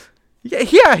accent.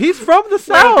 Yeah, he's from the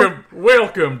south.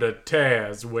 Welcome to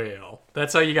Tazwell.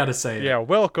 That's how you got to say it. Yeah,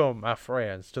 welcome, my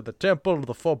friends, to the Temple of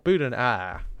the Forbidden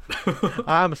Eye.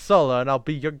 I'm Sulla, and I'll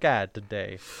be your guide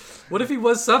today. What if he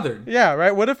was Southern? Yeah,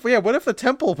 right. What if the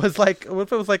temple was like? What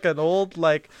if it was like an old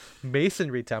like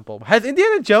masonry temple? Has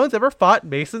Indiana Jones ever fought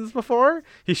masons before?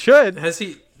 He should. Has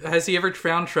he ever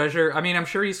found treasure? I mean, I'm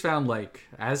sure he's found like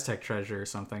Aztec treasure or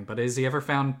something. But has he ever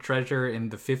found treasure in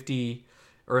the 50?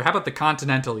 Or how about the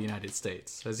continental United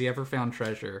States? Has he ever found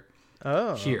treasure?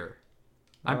 Here.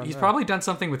 He's probably done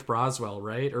something with Roswell,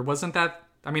 right? Or wasn't that?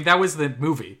 I mean, that was the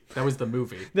movie.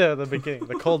 Yeah, the beginning,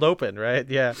 the cold open, right?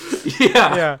 Yeah.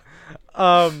 Yeah.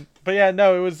 But yeah,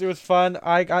 no, it was fun.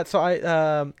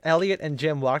 Elliot and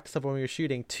Jim locked us up when we were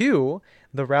shooting to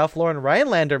the Ralph Lauren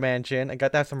Rhinelander mansion. I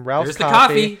got to have some Ralph's There's the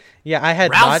coffee. Yeah, I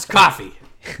had Ralph's coffee.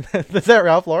 Is that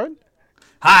Ralph Lauren?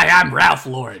 Hi, I'm Ralph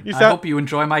Lauren. I hope you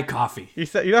enjoy my coffee. You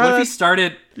know he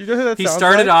started? You know who that he sounds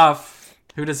started like? off.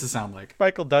 Who does it sound like?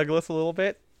 Michael Douglas a little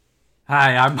bit.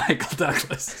 Hi, I'm Michael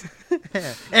Douglas.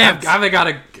 I've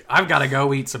gotta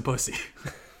go eat some pussy.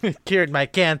 Cured my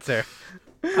cancer.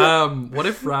 What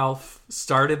if Ralph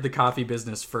started the coffee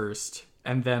business first,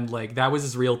 and then like that was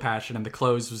his real passion, and the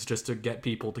clothes was just to get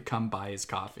people to come buy his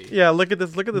coffee? Yeah, look at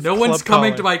this. No one's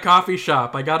coming to my coffee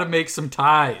shop. I gotta make some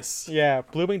ties. Yeah,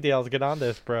 Bloomingdale's, get on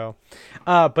this, bro.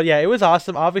 But yeah, it was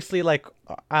awesome. Obviously, like,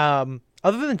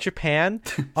 other than Japan,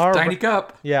 Tiny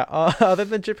cup. Yeah, other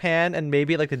than Japan and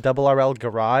maybe like the Double RL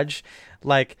garage,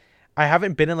 like I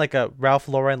haven't been in like a Ralph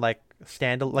Lauren like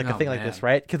stand like a thing like this,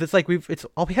 right? Because it's like it's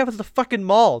all we have is the fucking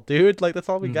mall, dude. Like that's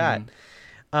all we got.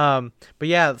 But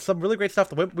yeah, some really great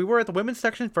stuff. We were at the women's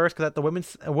section first because at the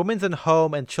women's and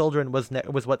home and children was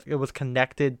what it was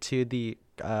connected to the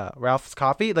Ralph's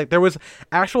Coffee. Like there was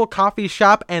actual coffee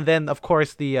shop and then of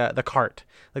course the cart.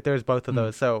 Like there was both of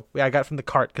those. So I got from the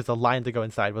cart because the line to go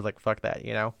inside was like fuck that,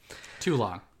 you know. Too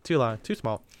long, too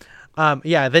small.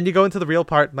 Yeah. Then you go into the real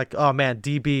part. Like oh man,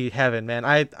 DB heaven, man.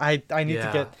 I need to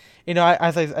get. You know,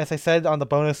 as I said on the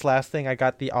bonus last thing, I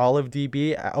got the olive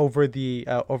DB over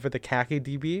the khaki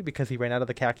DB because he ran out of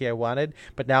the khaki I wanted.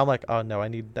 But now I'm like, oh no, I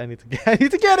need to get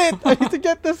it. I need to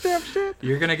get this damn shit.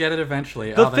 You're gonna get it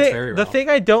eventually. That's very well. The thing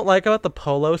I don't like about the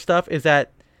polo stuff is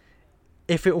that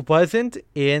if it wasn't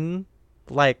in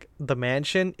like the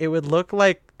mansion, it would look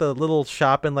like the little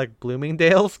shop in like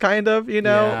Bloomingdale's kind of, you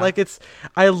know. Yeah. Like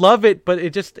I love it, but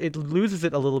it loses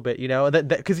it a little bit, you know, that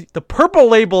because the purple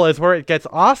label is where it gets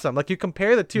awesome. Like you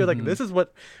compare the two, like this is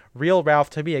what real Ralph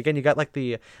to me. Again, you got like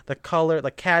the color,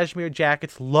 like cashmere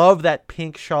jackets. Love that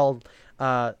pink shawl.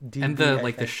 DB, and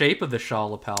the shape of the shawl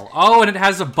lapel. Oh, and it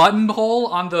has a buttonhole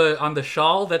on the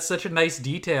shawl. That's such a nice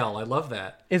detail. I love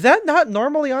that. Is that not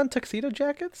normally on tuxedo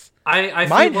jackets?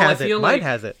 Mine has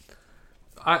it.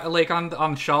 Like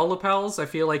on shawl lapels, I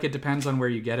feel like it depends on where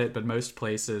you get it, but most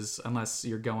places, unless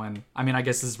you're going, I mean, I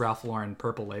guess this is Ralph Lauren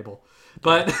purple label,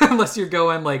 but unless you're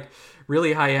going like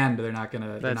really high end, they're not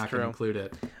gonna include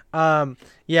it.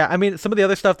 Yeah, I mean, some of the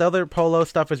other stuff, the other polo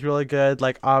stuff is really good.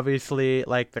 Like obviously,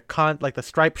 like the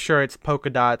striped shirts, polka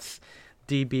dots,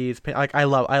 DBs. Like I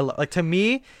love. Like to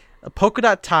me, polka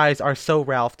dot ties are so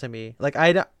Ralph to me. Like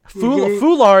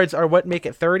foulards are what make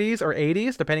it 30s or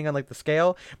 80s, depending on like the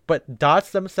scale. But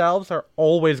dots themselves are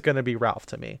always gonna be Ralph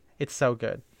to me. It's so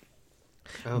good.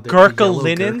 Gurkha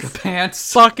linens, Gurkha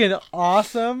pants, fucking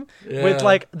awesome. Yeah. With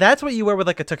like that's what you wear with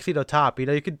like a tuxedo top. You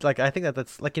know, you could like I think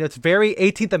that's like, you know, it's very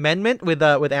 18th Amendment with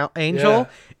Angel. Yeah.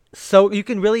 So you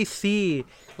can really see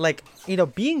like, you know,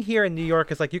 being here in New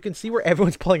York is like you can see where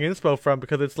everyone's pulling inspo from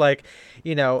because it's like,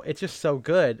 you know, it's just so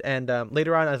good. And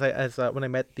later on, when I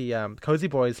met the Cozy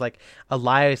Boys, like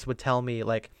Elias would tell me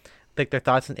like their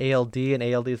thoughts on ALD, and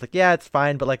ALD is like, yeah, it's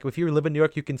fine, but like if you live in New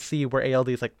York, you can see where ALD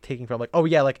is like taking from. Like, oh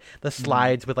yeah, like the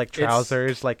slides with like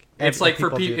trousers, it's like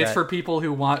for people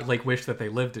who want like wish that they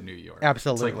lived in New York.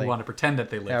 Absolutely, it's like who want to pretend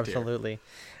that they lived absolutely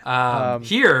here.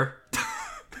 Here,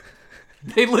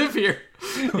 they live here.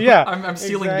 Yeah, I'm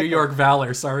stealing exactly. New York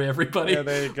valor. Sorry, everybody. Yeah,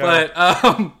 there you go.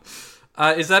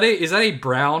 But is that a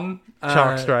brown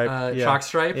chalk stripe? Chalk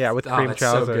stripe. Yeah, with cream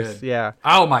trousers. So yeah.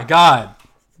 Oh my god.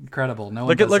 Incredible. No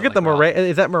one look at the meringue.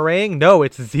 Is that meringue? No,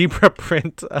 it's zebra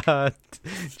print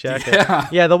jacket.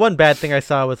 Yeah, the one bad thing I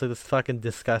saw was like this fucking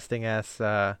disgusting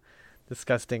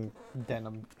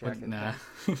denim jacket. Nah.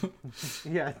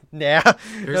 Yeah, nah.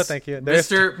 No, thank you.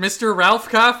 Mr. Ralph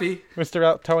Coffee.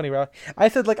 Tony Ralph. I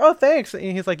said like, oh, thanks. And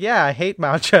he's like, yeah, I hate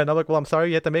matcha. And I'm like, well, I'm sorry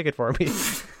you have to make it for me.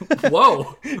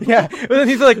 Whoa. Yeah. But then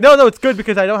he's like, no, it's good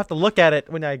because I don't have to look at it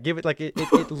when I give it. Like it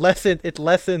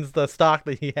lessens the stock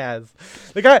that he has.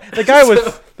 The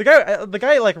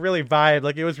guy like really vibed.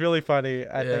 Like it was really funny.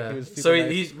 I think it was super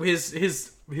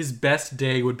nice. His best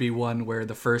day would be one where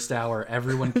the first hour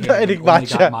everyone came and only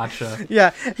got matcha.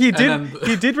 Yeah, he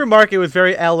did remark it was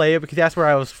very LA because he asked where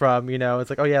I was from. You know, it's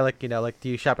like, oh yeah, like, you know, like do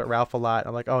you shop at Ralph a lot?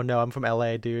 I'm like, oh no, I'm from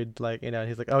LA, dude. Like, you know, and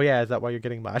he's like, oh yeah, is that why you're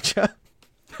getting matcha?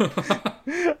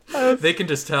 They can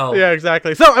just tell. Yeah,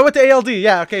 exactly. So I went to ALD.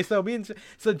 Yeah, okay. So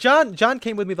John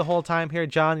came with me the whole time here.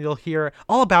 John, you'll hear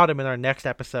all about him in our next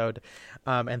episode.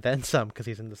 and then some because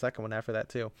he's in the second one after that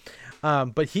too.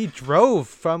 But he drove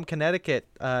from Connecticut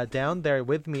down there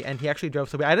with me, and he actually drove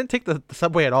subway. I didn't take the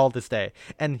subway at all this day,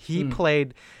 and he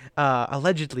played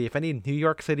allegedly. If any New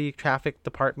York City traffic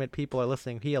department people are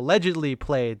listening, he allegedly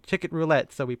played Ticket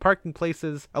Roulette. So we parked in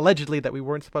places allegedly that we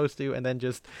weren't supposed to, and then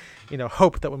just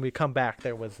hoped that when we come back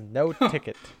there was no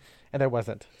ticket, and there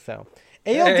wasn't. So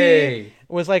ALD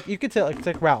was like, you could tell it's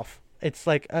like Ralph. It's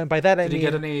like by that I mean.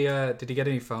 Did he get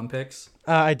any phone pics?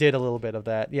 I did a little bit of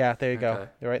that. Yeah, there you go.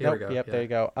 Right. Here we go. Yep. Yeah. There you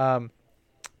go.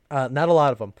 Not a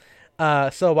lot of them.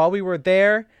 So while we were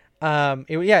there,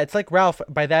 it's like Ralph.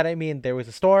 By that I mean there was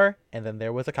a store and then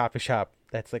there was a coffee shop.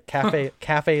 That's like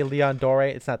Cafe Leon Dore.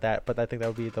 It's not that, but I think that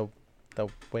would be the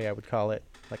way I would call it.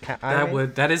 Like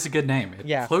that is a good name.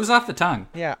 It flows off the tongue.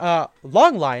 Yeah.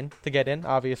 Long line to get in,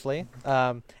 obviously.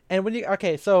 And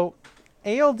when so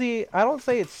ALD, I don't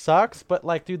say it sucks, but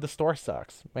like, dude, the store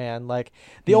sucks, man. Like,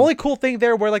 the only cool thing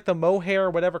there were like the mohair or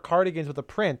whatever cardigans with a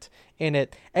print in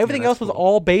it. Everything else was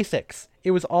all basics. It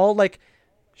was all like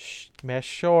mesh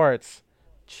shorts,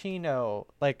 chino,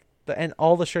 like and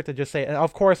all the shirts that just say. And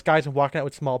of course, guys are walking out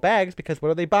with small bags because what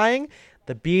are they buying?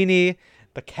 The beanie,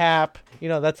 the cap.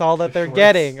 That's all that they're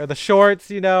getting, or the shorts.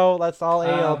 That's all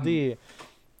ALD.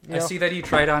 I see that you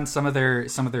tried on some of their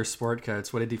sport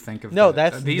coats. What did you think of? No,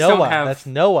 that's Noah. That's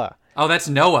Noah. Oh, that's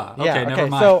Noah. Okay, yeah, never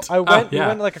mind. So we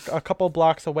went like a couple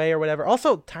blocks away or whatever.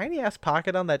 Also, tiny ass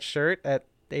pocket on that shirt at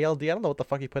ALD. I don't know what the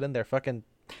fuck he put in there. Fucking.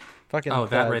 Oh,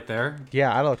 that right there.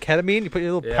 Yeah, I don't know. Ketamine. You put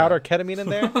your little powder ketamine in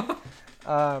there.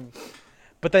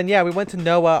 But then we went to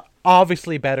Noah.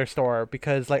 Obviously better store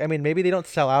because maybe they don't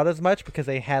sell out as much because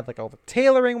they had like all the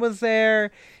tailoring was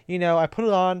there. I put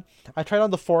it on. I tried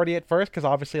on the 40 at first because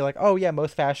obviously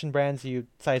most fashion brands you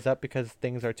size up because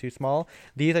things are too small.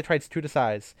 These I tried true to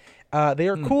size. They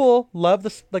are cool. Love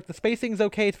the spacing's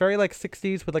okay. It's very like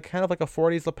 60s with like kind of like a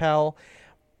 40s lapel,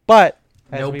 but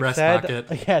no breast pocket.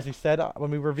 Yeah, as we said when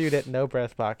we reviewed it, no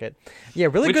breast pocket. Yeah,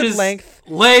 really Which good is length.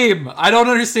 Lame. I don't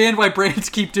understand why brands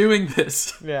keep doing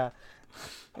this. Yeah,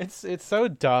 it's so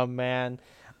dumb, man.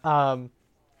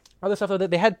 Other stuff though,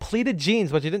 they had pleated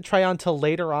jeans, which I didn't try on till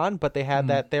later on, but they had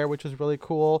that there, which was really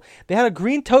cool. They had a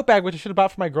green tote bag, which I should have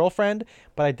bought for my girlfriend,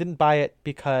 but I didn't buy it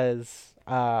because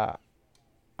I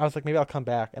was like, maybe I'll come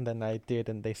back, and then I did,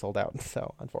 and they sold out.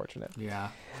 So unfortunate. Yeah.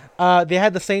 They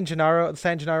had the San Gennaro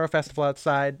Festival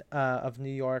outside of New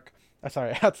York.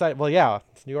 Sorry, outside. Well, yeah,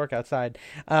 it's New York outside,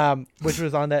 which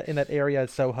was in that area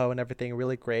of Soho and everything.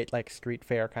 Really great, like street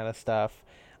fair kind of stuff.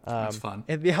 That's fun.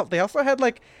 And they also had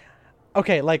like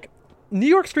New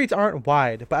York streets aren't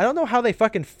wide, but I don't know how they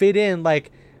fucking fit in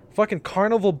like fucking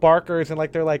carnival barkers and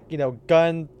like they're like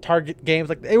gun target games.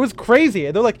 Like it was crazy.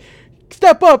 And they're like,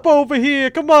 step up over here,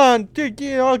 come on,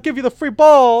 I'll give you the free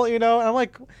ball, and I'm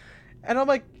like,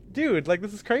 dude, like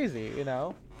this is crazy,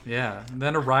 Yeah. And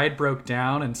then a ride broke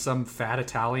down, and some fat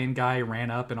Italian guy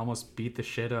ran up and almost beat the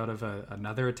shit out of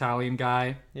another Italian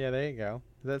guy. Yeah, there you go.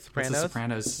 Is that Sopranos? It's the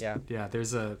Sopranos. Yeah. Yeah.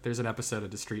 There's an episode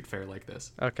of the street fair like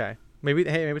this. Okay. Maybe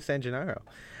it's San Gennaro.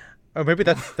 Or maybe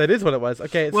that is what it was.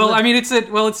 Okay. Well,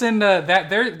 it's in that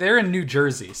they're in New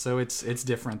Jersey, so it's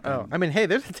different. Than hey,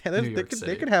 they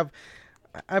could have.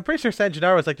 I'm pretty sure San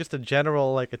Gennaro is like just a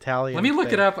general like Italian. Let me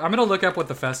look it up. I'm gonna look up what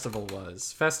the festival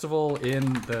was. Festival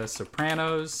in the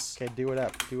Sopranos. Okay, do it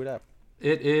up.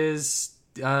 It is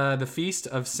the Feast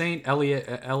of Saint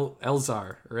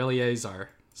Elzar or Eleazar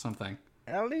something.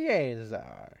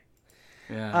 Eleazar.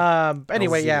 Yeah.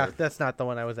 Anyway, Elzir. yeah, that's not the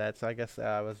one I was at, so I guess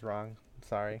I was wrong.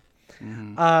 Sorry.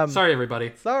 Mm-hmm. Sorry,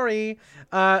 everybody. Sorry.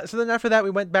 So then after that, we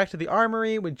went back to the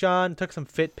Armory with John, took some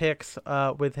fit pics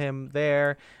with him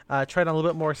there, tried on a little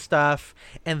bit more stuff,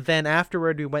 and then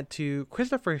afterward we went to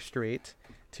Christopher Street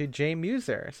to Jay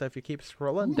Muser. So if you keep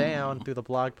scrolling down through the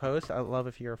blog post, I'd love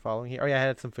if you're following here. Oh yeah, I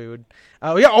had some food.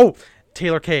 Taylor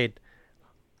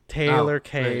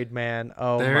Cade, man.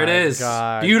 Oh, there it is.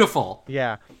 God. Beautiful.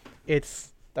 Yeah,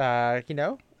 it's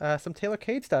some Taylor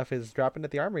Cade stuff is dropping at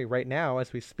the Armory right now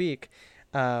as we speak.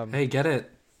 Hey, get it.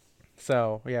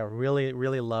 So yeah, really,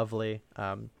 really lovely.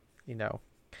 Nothing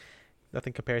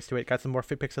compares to it. Got some more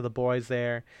fit pics of the boys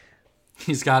there.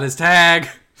 He's got his tag.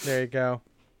 There you go.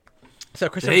 So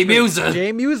Jay Muser.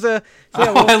 So,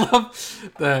 I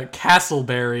love the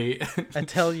Castleberry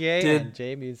Atelier and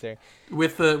Jay Muser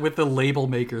with the label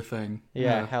maker thing.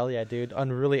 Yeah, hell yeah, dude.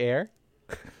 Unruly Air.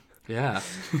 Yeah.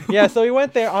 Yeah, so we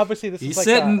went there. Obviously, this is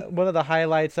like one of the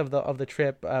highlights of the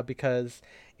trip because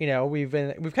You know, we've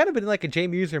kind of been in like a Jay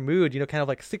Muser mood, you know, kind of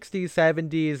like 60s,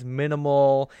 70s,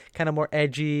 minimal, kind of more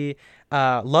edgy.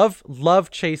 Love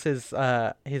Chase's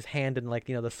his hand in like,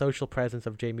 you know, the social presence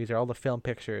of Jay Muser, all the film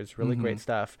pictures, really great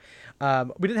stuff.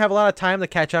 We didn't have a lot of time to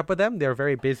catch up with them. They were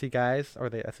very busy guys, or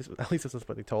at least this is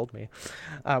what they told me.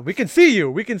 We can see you.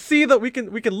 We can see that we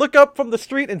can look up from the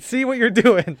street and see what you're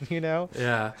doing, you know?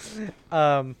 Yeah.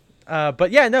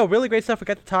 But yeah, no, really great stuff. We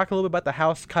got to talk a little bit about the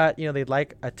house cut. You know, they'd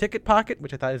like a ticket pocket,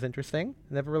 which I thought is interesting.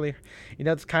 Never really, you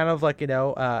know, it's kind of like, you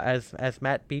know, as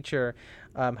Matt Beecher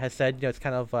has said, you know, it's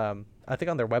kind of, I think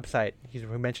on their website, he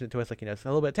mentioned it to us, like, you know, it's a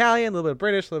little bit Italian, a little bit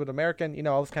British, a little bit American, you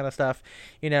know, all this kind of stuff,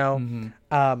 you know.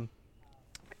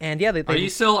 And yeah, they are you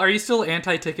still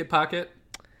anti-ticket pocket?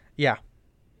 Yeah.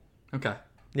 Okay.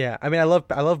 Yeah, I mean, I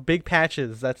love big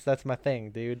patches. That's my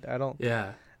thing, dude. I don't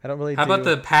really. How about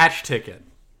the patch ticket?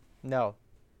 No.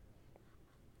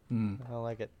 I don't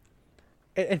like it.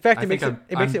 In fact, it makes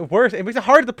it worse. It makes it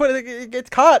hard to put it. It gets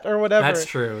caught or whatever. That's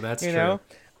true. That's you true.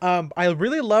 know? I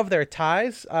really love their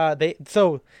ties. Hey,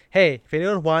 if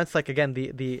anyone wants like again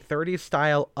the 30s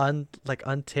style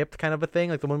untipped kind of a thing,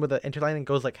 like the one where the interlining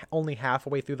goes like only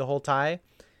halfway through the whole tie,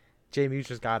 Jay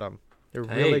Muser's got them. They're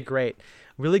really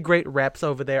great reps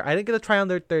over there. I didn't get to try on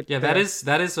their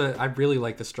that is I really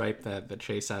like the stripe that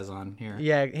Chase has on here.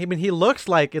 Yeah, I mean it looks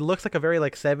like a very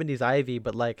like 70s Ivy,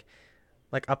 but like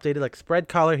updated like spread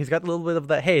collar. He's got a little bit of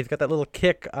that. Hey, he's got that little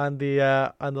kick on the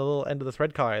little end of the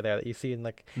spread collar there that you see in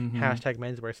like hashtag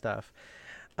menswear stuff.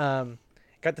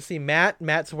 Got to see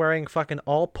Matt's wearing fucking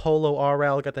all polo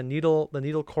RL. Got the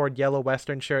needle cord yellow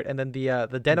Western shirt, and then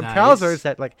the denim trousers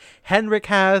that like Henrik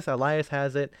has, Elias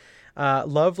has it.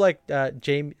 Love like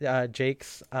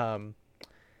Jake's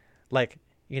like,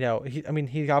 you know, he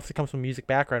obviously comes from a music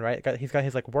background, right? He's got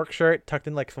his like work shirt tucked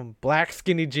in like some black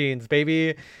skinny jeans,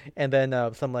 baby, and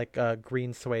then some like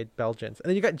green suede Belgians. And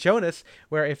then you got Jonas,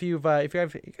 where if you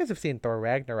guys have seen Thor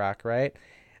Ragnarok, right?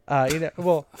 You know,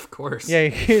 well, of course, yeah,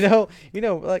 you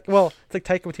know, like, well, it's like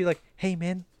Taika Waititi, like, hey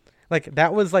man, like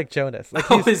that was like Jonas.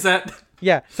 Like, is that?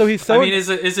 Yeah, so he's so. I mean, is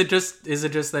it just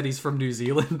that he's from New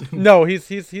Zealand? No, he's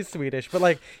Swedish, but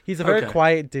like he's a very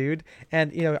quiet dude,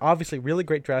 and you know, obviously really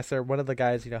great dresser. One of the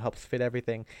guys, you know, helps fit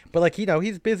everything. But like, you know,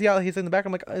 he's busy out. He's in the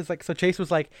background. Like, it's like, so Chase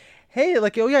was like, hey,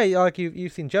 like, oh yeah, like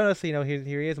you've seen Jonas, you know, here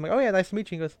he is. I'm like, oh yeah, nice to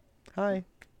meet you. He goes, hi.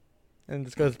 And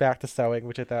this goes back to sewing,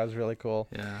 which I thought was really cool.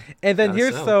 Yeah. And then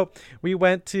so we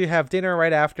went to have dinner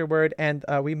right afterward, and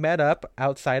we met up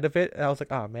outside of it. And I was like,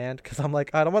 oh man, because I'm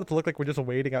like, I don't want it to look like we're just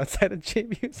waiting outside of Jay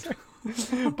Muser.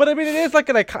 But I mean, it is like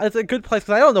it's a good place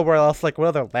because I don't know where else, like what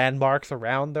other landmarks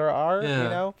around there are, you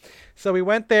know. So we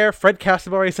went there. Fred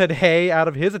Castleberry said hey out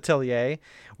of his atelier,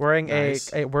 wearing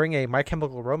a My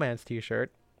Chemical Romance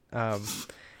t-shirt.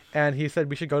 And he said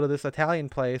we should go to this Italian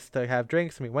place to have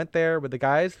drinks. And we went there with the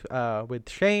guys, with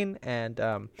Shane and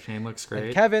Shane looks great.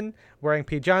 And Kevin wearing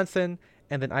Pete Johnson,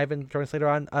 and then Ivan joined us later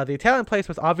on. The Italian place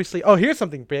was obviously here's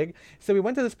something big. So we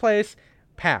went to this place,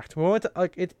 packed. We went to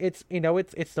like it's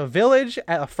the Village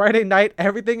at a Friday night.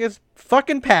 Everything is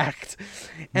fucking packed.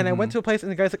 And I went to a place, and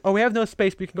the guy's like, oh, we have no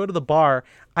space, but you can go to the bar.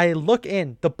 I look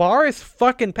in, the bar is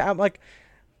fucking packed. I'm like,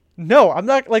 no, I'm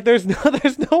not, like, there's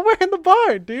nowhere in the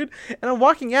bar, dude. And I'm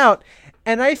walking out,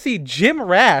 and I see Jim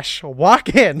Rash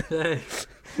walk in. Hey.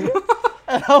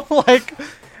 And I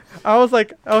was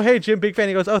like, oh, hey, Jim, big fan.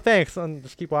 He goes, oh, thanks. And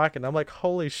just keep walking. I'm like,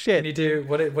 holy shit. Can you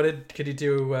do, could you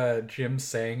do Jim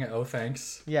saying, oh,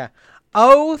 thanks? Yeah.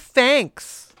 Oh,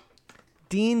 thanks.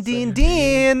 Dean.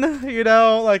 You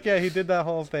know, like, yeah, he did that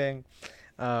whole thing.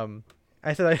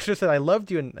 I just said I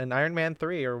loved you in Iron Man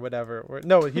 3 or whatever.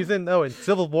 He's in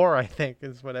Civil War, I think,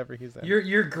 is whatever he's in.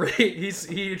 You're great.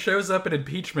 He shows up in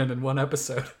Impeachment in one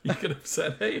episode. You could have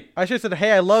said, hey. I should have said,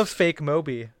 hey, I love Fake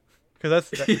Moby.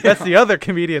 Because that's the other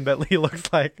comedian that he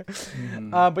looks like.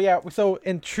 But yeah, so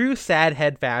in true sad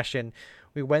head fashion,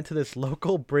 we went to this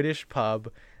local British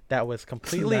pub that was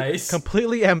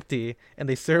completely empty, and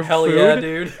they served food. Hell yeah,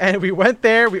 dude! And we went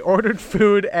there, we ordered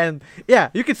food, and yeah,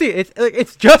 you can see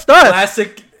it's just us.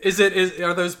 Plastic?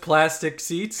 Are those plastic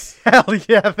seats? Hell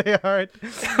yeah, they are.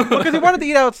 Because we wanted to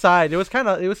eat outside. It was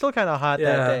still kind of hot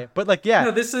that day. But like, yeah,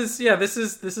 no, this is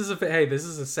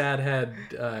a sad head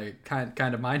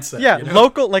kind of mindset. Yeah, you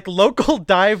know? local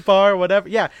dive bar, whatever.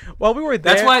 Yeah, while we were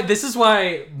there. This is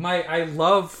why I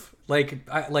love.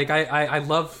 I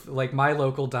love like my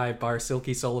local dive bar,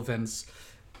 Silky Sullivan's,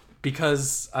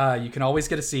 because you can always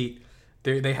get a seat.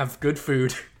 They have good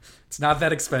food. It's not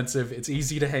that expensive. It's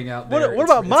easy to hang out there. What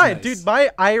about mine, nice. Dude?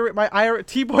 My Irish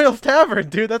T-Boyle's Tavern,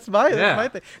 dude. That's my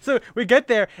thing. So we get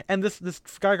there, and this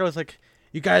guy goes like,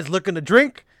 "You guys looking to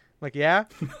drink?" I'm like, yeah.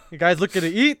 You guys looking to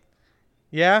eat?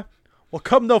 Yeah. well,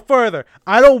 come no further.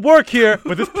 I don't work here,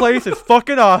 but this place is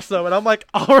fucking awesome. And I'm like,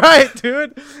 all right,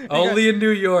 dude. Only in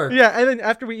New York. Yeah, and then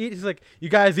after we eat, he's like, you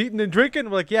guys eating and drinking?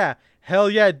 We're like, yeah. Hell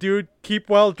yeah, dude. Keep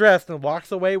well dressed. And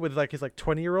walks away with like his like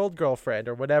 20-year-old girlfriend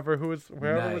or whatever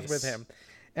whoever was with him.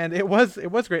 And it was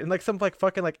great. And like some like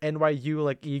fucking like NYU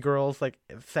like e-girls like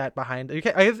sat behind. You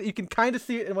can kind of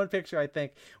see it in one picture, I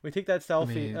think. We take that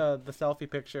selfie, the selfie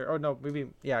picture. Or no, maybe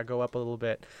go up a little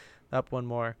bit. Up one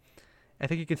more. I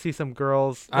think you can see some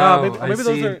girls. Maybe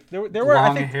those are there were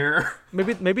long I think hair.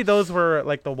 maybe those were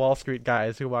like the Wall Street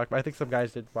guys who walked by. I think some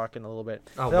guys did walk in a little bit.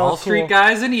 Oh, Wall Street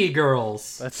guys and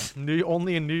e-girls. That's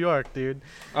only in New York, dude.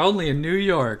 Only in New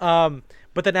York.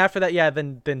 But then after that,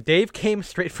 then Dave came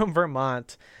straight from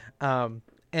Vermont. And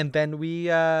then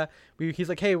he's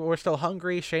like, hey, we're still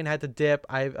hungry. Shane had to dip.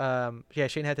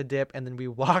 Shane had to dip, and then we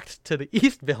walked to the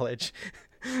East Village.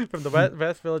 From the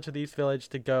West Village to the East Village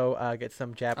to go get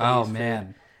some Japanese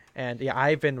food. And yeah,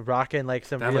 I've been rocking like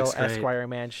some real Esquire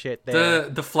man shit there.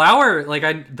 The flour,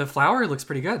 the flour looks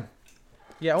pretty good.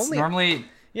 Yeah, it's normally.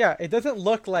 Yeah, it doesn't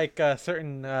look like a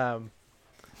certain. I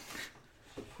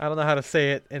don't know how to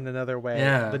say it in another way.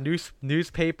 Yeah. The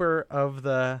newspaper of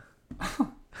the.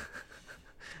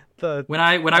 When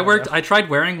I worked, I tried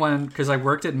wearing one because I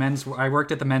worked at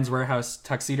the Men's Warehouse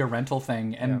tuxedo rental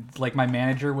thing, and like my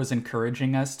manager was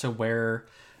encouraging us to wear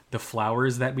the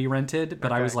flowers that we rented,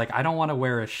 but I was like, I don't want to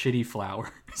wear a shitty flower,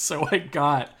 so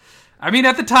I mean,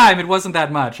 at the time it wasn't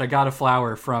that much. I got a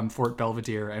flower from Fort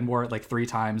Belvedere and wore it like 3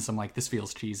 times. I'm like, this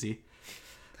feels cheesy.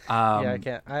 I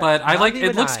can't. But I like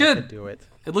it. Looks good. Do it.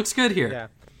 It looks good here.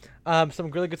 Yeah.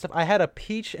 Some really good stuff. I had a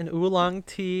peach and oolong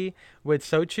tea with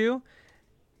sochu.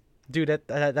 Dude,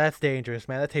 that's dangerous,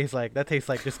 man. That tastes like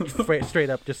just straight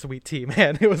up just sweet tea,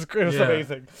 man. It was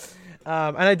amazing.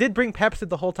 And I did bring Pepsi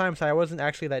the whole time, so I wasn't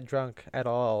actually that drunk at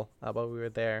all while we were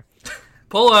there.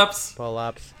 Pull-ups.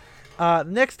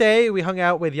 Next day, we hung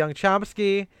out with Young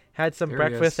Chomsky, had some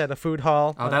breakfast at a food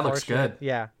hall. Oh, that looks good.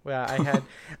 Yeah.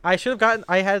 I should have gotten.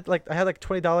 I had like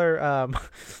 $20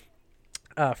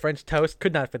 French toast.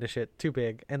 Could not finish it. Too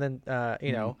big. And then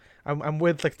I'm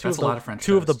with like two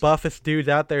of the buffest dudes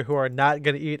out there who are not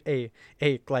gonna eat a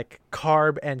like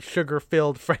carb and sugar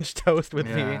filled French toast with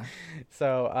me.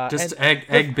 So just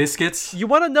egg biscuits. You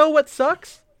want to know what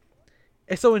sucks?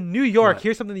 So in New York,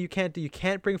 here's something that you can't do. You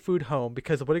can't bring food home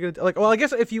because what are you gonna do? Like, well, I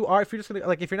guess if you're just gonna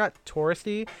like, if you're not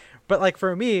touristy, but like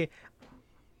for me,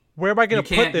 where am I gonna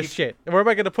put this shit? Where am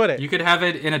I gonna put it? You could have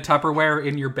it in a Tupperware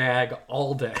in your bag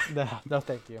all day. No,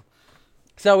 thank you.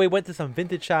 So we went to some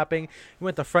vintage shopping. We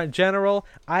went to Front General.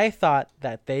 I thought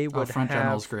that they would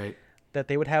General's great. That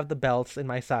they would have the belts in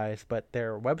my size, but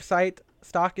their website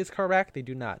stock is correct. They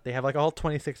do not. They have like all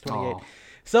 26, 28. Oh.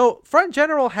 So Front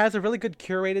General has a really good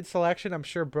curated selection. I'm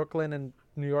sure Brooklyn and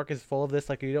New York is full of this.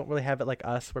 Like you don't really have it like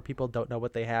us where people don't know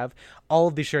what they have. All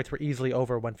of these shirts were easily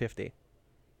over $150.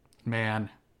 Man.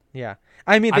 Yeah.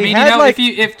 I mean, had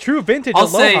if true vintage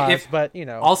Alohas, but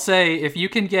I'll say if you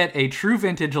can get a true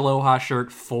vintage Aloha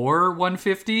shirt for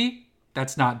 $150,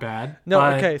 that's not bad. No,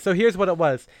 okay. So here's what it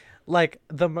was. Like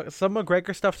some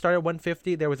McGregor stuff started at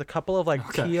 $150. There was a couple of like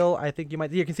teal. I think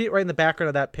you can see it right in the background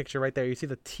of that picture right there. You see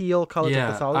the teal colors of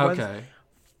the solid ones.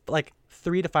 Like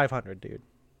 $300 to $500, dude.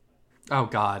 Oh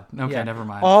God. Okay, never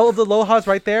mind. All of the Alohas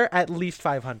right there, at least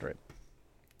 $500.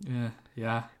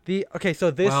 Yeah. The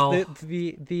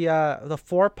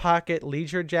 4-pocket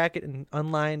leisure jacket and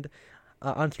unlined,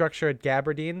 unstructured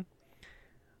gabardine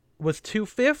was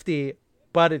 $250,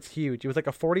 but it's huge. It was like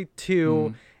a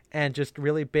 42. And just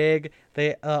really big.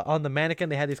 They on the mannequin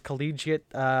they had these collegiate.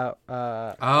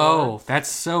 That's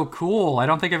so cool! I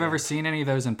don't think I've ever seen any of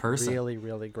those in person. Really,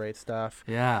 really great stuff.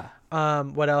 Yeah.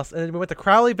 What else? And then we went to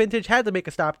Crowley Vintage. Had to make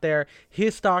a stop there.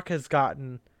 His stock has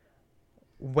gotten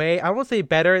I won't say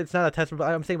better. It's not a test, but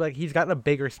I'm saying like he's gotten a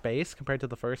bigger space compared to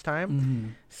the first time. Mm-hmm.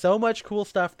 So much cool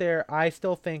stuff there. I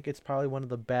still think it's probably one of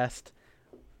the best.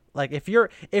 Like if you're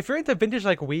into vintage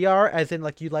like we are, as in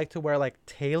like you like to wear like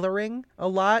tailoring a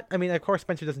lot. I mean, of course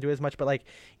Spencer doesn't do it as much, but like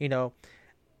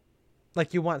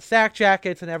like you want sack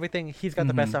jackets and everything. He's got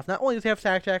the best stuff. Not only does he have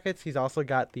sack jackets, he's also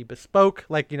got the bespoke,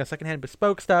 like secondhand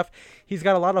bespoke stuff. He's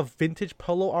got a lot of vintage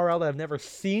Polo RL that I've never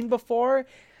seen before.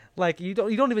 Like you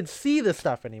don't even see this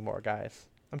stuff anymore, guys.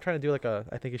 I'm trying to do like I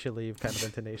think you should leave kind of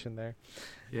intonation there.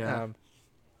 Yeah.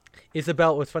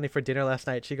 Isabel was funny for dinner last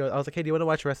night. She goes, I was like, hey, do you want to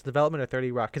watch Arrested Development or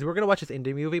 30 Rock? Because we were going to watch this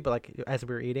indie movie, but like as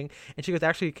we were eating. And she goes,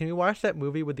 actually, can we watch that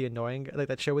movie with the annoying, like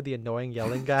that show with the annoying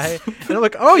yelling guy? And I'm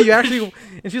like, oh, you actually,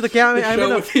 and she's like, yeah, I'm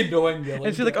in with the annoying yelling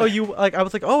and she's like, oh, you, like, I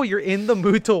was like, oh, you're in the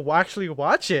mood to actually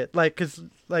watch it. Like, cause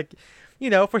like,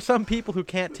 for some people who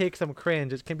can't take some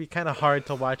cringe, it can be kind of hard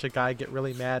to watch a guy get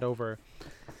really mad over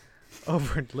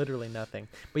literally nothing.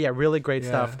 But yeah, really great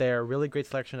stuff there. Really great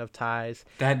selection of ties.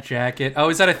 That jacket. Oh,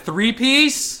 is that a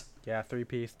 3-piece? Yeah,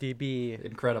 3-piece DB.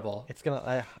 Incredible. It's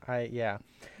gonna. Yeah.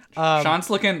 Sean's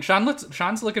looking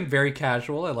very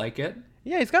casual. I like it.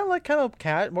 Yeah, he's gotten like kind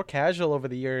of more casual over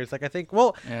the years. Like I think,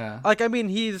 well, like I mean,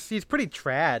 he's pretty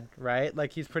trad, right?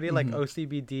 Like he's pretty like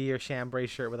OCBD or chambray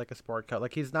shirt with like a sport coat.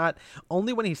 Like he's not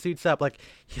only when he suits up, like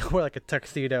he'll wear like a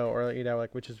tuxedo or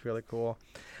like which is really cool.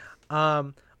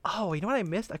 Oh, you know what I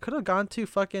missed? I could have gone to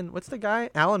fucking what's the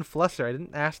guy? Alan Flusser. I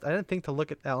didn't think to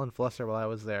look at Alan Flusser while I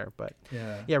was there, but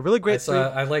yeah, really great.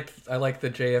 I like the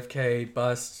JFK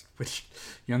bust, which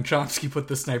Young Chomsky put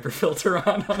the sniper filter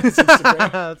on his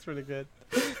Instagram. That's pretty good.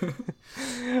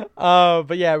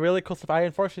 But yeah, really cool stuff. I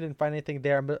unfortunately didn't find anything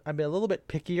there. I'm a little bit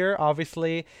pickier,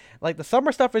 obviously. Like the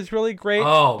summer stuff is really great.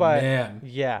 Oh but man,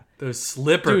 yeah, those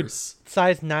slippers, dude,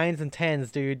 size 9s and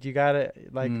 10s, dude. You gotta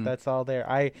that's all there.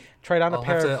 I tried on a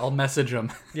pair. I'll message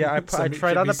them. Yeah, I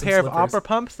tried on a pair of opera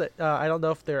pumps that I don't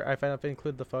know if they're. I found out if I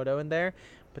include the photo in there,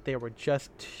 but they were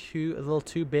just a little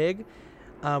too big.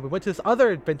 We went to this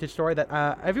other vintage store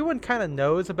that everyone kind of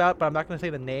knows about, but I'm not going to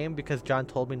say the name because John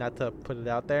told me not to put it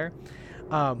out there.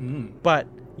 But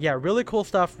yeah, really cool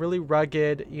stuff, really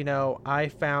rugged. Here's what I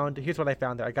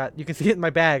found there. You can see it in my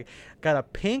bag. Got a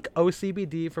pink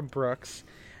OCBD from Brooks,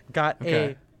 got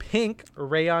a pink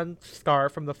rayon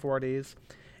scarf from the 40s,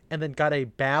 and then got a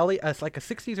Bally, like a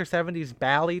 60s or 70s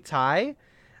Bally tie.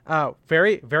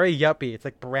 Very, very yuppie. It's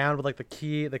like brown with like the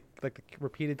key, the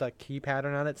repeated like key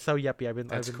pattern on it. So yuppie. I've been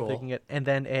thinking it. And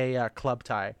then a club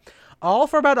tie, all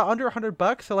for about under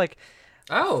 $100. So like,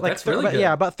 that's really good.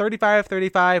 Yeah, about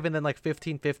 35, and then like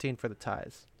 15 for the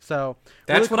ties. So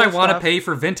that's really what cool I want to stuff. pay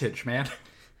for vintage, man.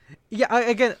 Yeah,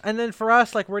 again, and then for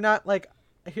us, like we're not like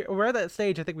we're at that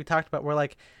stage. I think we talked about. We're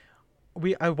like.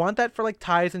 I want that for like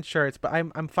ties and shirts, but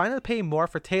I'm fine with paying more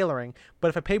for tailoring. But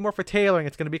if I pay more for tailoring,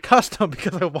 it's going to be custom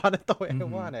because I want it the way I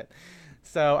want it.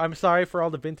 So I'm sorry for all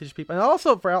the vintage people, and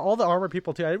also for all the armor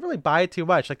people too. I didn't really buy too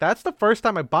much. Like that's the first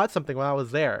time I bought something when I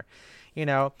was there,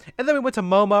 And then we went to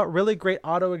MoMA, really great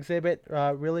auto exhibit,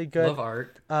 really good. Love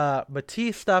art.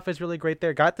 Matisse stuff is really great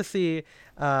there. Got to see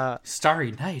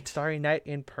Starry Night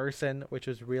in person, which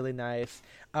was really nice.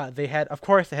 They had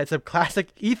some classic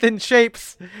Ethan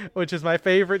shapes, which is my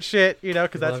favorite shit,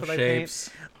 because that's what shapes.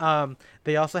 I paint.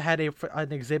 They also had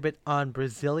an exhibit on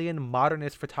Brazilian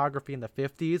modernist photography in the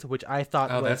 50s, which I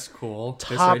thought was that's cool.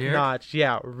 Top notch.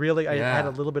 Yeah, really. I had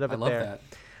a little bit of it there.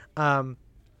 I love that.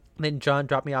 Then John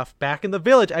dropped me off back in the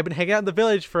village. I've been hanging out in the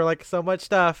village for like so much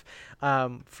stuff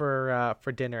for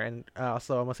dinner, and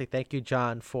also I want to say thank you,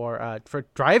 John, for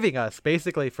driving us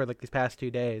basically for like these past 2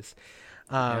 days.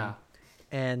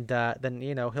 And then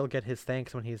he'll get his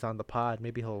thanks when he's on the pod.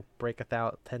 Maybe he'll break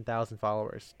 10,000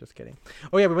 followers. Just kidding.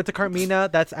 Oh yeah, we went to Carmina.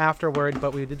 That's afterward,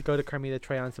 but we did go to Carmina to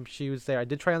try on some shoes there. I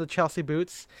did try on the Chelsea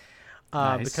boots.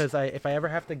 Nice. Because if I ever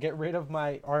have to get rid of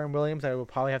my R.M. Williams, I will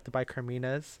probably have to buy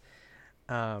Carminas.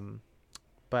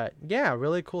 But yeah,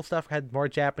 really cool stuff. Had more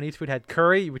Japanese food. Had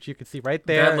curry, which you can see right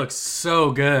there. That looks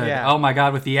so good. Yeah. Oh my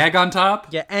god, with the egg on top.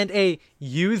 Yeah, and a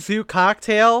yuzu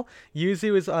cocktail.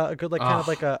 Yuzu is a good kind of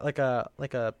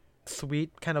like a sweet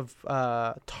kind of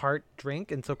tart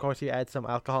drink, and so of course you add some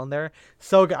alcohol in there.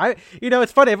 So good.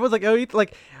 It's funny. Everyone's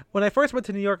like, when I first went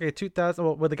to New York in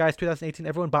 2018,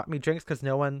 everyone bought me drinks because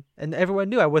everyone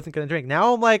knew I wasn't gonna drink.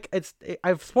 Now I'm like,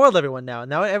 I've spoiled everyone now.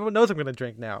 Now everyone knows I'm gonna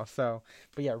drink now. So,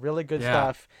 but yeah, really good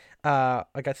stuff. I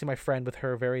got to see my friend with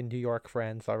her very New York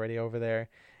friends already over there.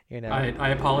 I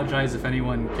apologize if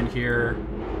anyone can hear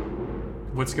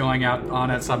what's going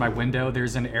on outside my window.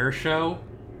 There's an air show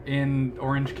in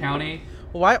Orange County.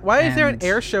 Why is there an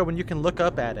air show when you can look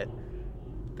up at it?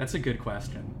 That's a good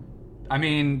question. I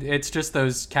mean, it's just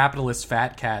those capitalist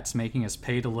fat cats making us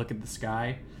pay to look at the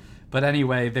sky. But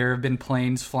anyway, there have been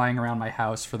planes flying around my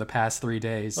house for the past 3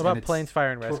 days. What about planes,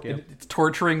 fire, and rescue? It's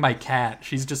torturing my cat.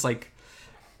 She's just like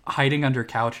hiding under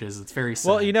couches. It's very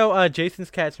sad. Well,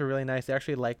 Jason's cats were really nice. They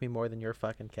actually like me more than your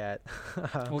fucking cat.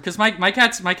 Well, because my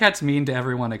cat's mean to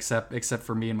everyone except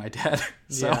for me and my dad.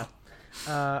 So. Yeah.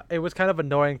 It was kind of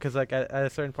annoying because like at a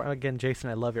certain point, again, Jason,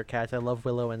 I love your cats. I love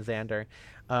Willow and Xander.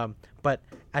 But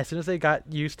as soon as they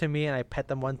got used to me and I pet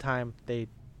them one time, they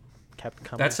kept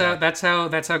coming. That's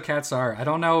how cats are. I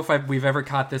don't know if we've ever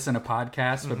caught this in a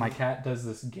podcast, but my cat does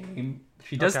this game.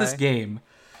 She does this game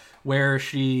where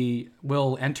she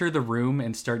will enter the room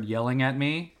and start yelling at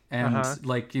me and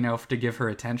to give her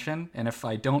attention. And if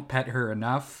I don't pet her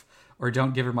enough, or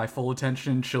don't give her my full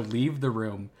attention, she'll leave the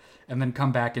room and then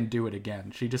come back and do it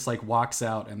again. She just like walks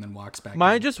out and then walks back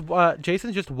Mine in. just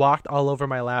Jason just walked all over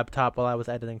my laptop while I was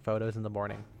editing photos in the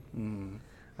morning.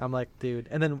 I'm like, dude.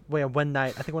 And then one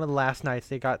night, I think one of the last nights,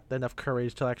 they got enough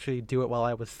courage to actually do it while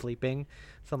I was sleeping.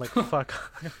 So I'm like, fuck.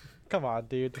 Come on,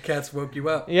 dude. The cats woke you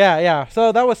up. Yeah.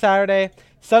 So that was Saturday.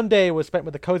 Sunday was spent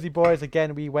with the Cozy Boys.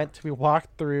 Again, we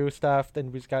walked through stuff,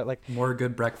 and we just got like more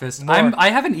good breakfast. More. I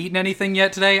haven't eaten anything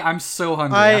yet today. I'm so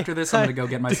hungry. After this, I'm gonna go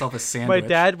get myself a sandwich. My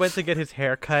dad went to get his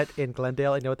hair cut in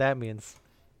Glendale. You know what that means?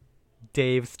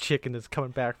 Dave's Chicken is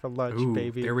coming back for lunch, Ooh,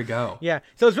 baby. There we go. Yeah.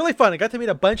 So it was really fun. I got to meet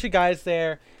a bunch of guys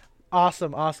there.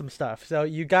 Awesome stuff. So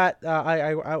you got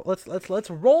let's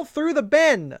roll through the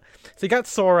bin. So you got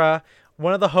Sora,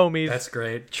 one of the homies. That's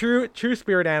great. True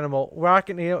spirit animal.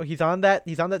 Rocking, he's on that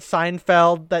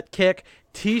Seinfeld, that kick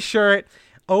t-shirt,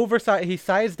 oversized. He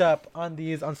sized up on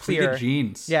Spear. Pleated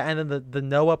jeans. Yeah, and then the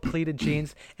Noah pleated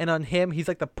jeans, and on him he's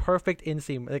like the perfect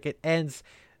inseam. Like it ends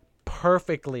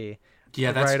perfectly.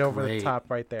 Yeah, that's right over great. the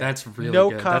top, right there. That's really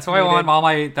good. That's how I want all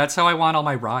my. That's how I want all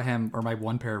my Rahem or my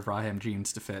one pair of Rahem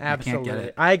jeans to fit. Absolutely. I can't get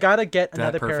it. I gotta get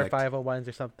another perfect. pair of 501s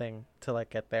or something to like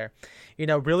get there.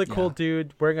 Really cool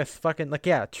dude wearing a fucking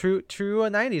true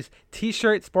 90s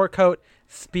t-shirt, sport coat,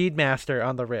 Speedmaster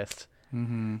on the wrist.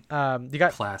 Mm-hmm. You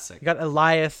got classic. You got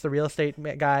Elias, the real estate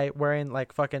guy, wearing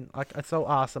like fucking it's so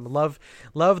awesome. Love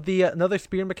the another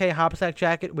Spear McKay Hopsack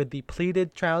jacket with the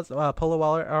pleated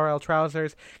polo RL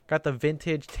trousers. Got the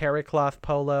vintage terry cloth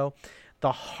polo,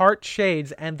 the heart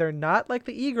shades, and they're not like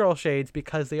the e-girl shades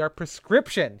because they are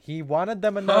prescription. He wanted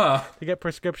them enough to get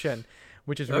prescription,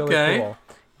 which is really cool.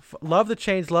 Love the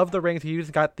chains, love the rings. He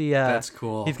just got the. That's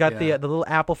cool. He's got the little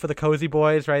apple for the Cozy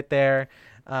Boys right there.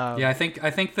 I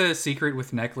think the secret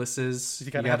with necklaces,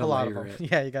 you gotta have a lot of them.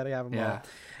 Yeah, you gotta have them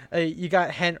all. You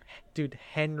got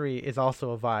Henry is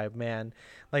also a vibe, man.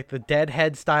 Like the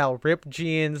Deadhead style ripped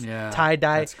jeans, tie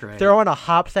dye. That's great. Throw on a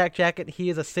Hopsack jacket. He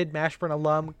is a Sid Mashburn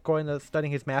alum,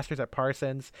 studying his master's at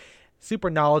Parsons.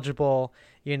 Super knowledgeable,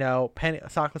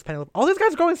 sockless, penniless. All these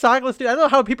guys are going sockless, dude. I don't know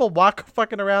how people walk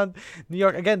fucking around New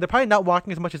York. Again, they're probably not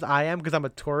walking as much as I am because I'm a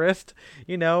tourist,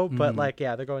 but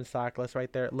they're going sockless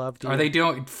right there. Love. Dude. Are they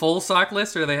doing full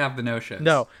sockless or do they have the no-shows?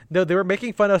 No, they were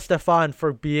making fun of Stefan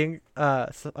for being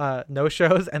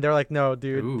no-shows, and they're like, no,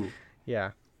 dude. Ooh.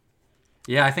 Yeah.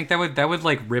 Yeah, I think that would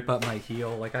like rip up my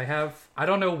heel. Like I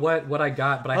don't know what I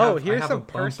got, but I here's have some a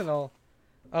personal.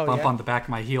 Bump on the back of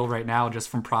my heel right now just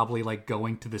from probably like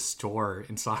going to the store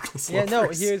in sockless loafers. Yeah, no,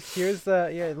 here's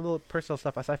the little personal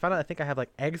stuff. I found out I think I have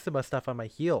like eczema stuff on my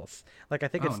heels. Like I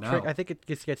think I think it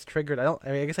just gets triggered.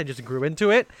 I guess I just grew into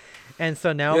it. And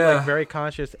so now I'm like very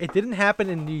conscious. It didn't happen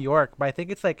in New York, but I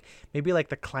think it's like maybe like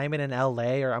the climate in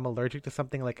LA, or I'm allergic to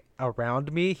something like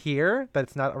around me here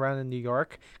that's not around in New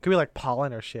York. Could be like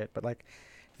pollen or shit, but like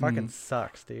fucking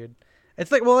sucks, dude. It's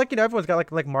like, well, like, everyone's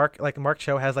got like Mark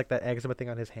Cho has like that eczema thing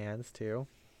on his hands too,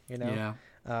 Yeah.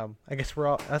 I guess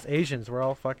us Asians, we're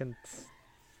all fucking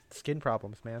skin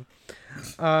problems, man.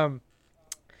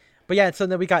 But yeah, so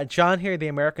then we got John here, the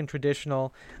American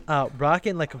traditional,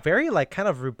 rocking like very like kind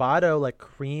of rubato, like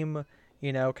cream,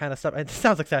 kind of stuff. It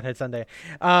sounds like Saturday Sunday.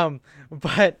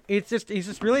 But he's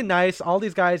just really nice. All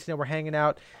these guys, we're hanging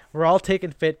out. We're all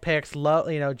taking fit pics.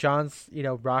 John's,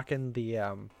 rocking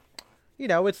the,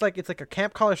 it's like a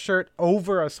camp collar shirt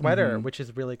over a sweater, which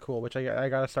is really cool, which I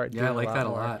gotta start doing. Yeah, I like that a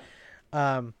lot.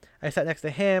 I sat next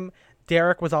to him.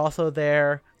 Derek was also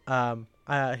there.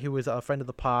 He was a friend of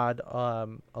the pod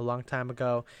a long time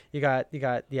ago. You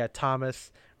got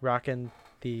Thomas rocking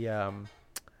the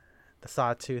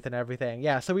sawtooth and everything.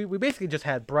 Yeah, so we basically just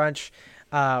had brunch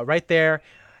right there.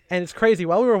 And it's crazy.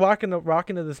 While we were walking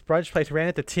to this brunch place, we ran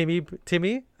into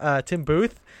Tim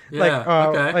Booth,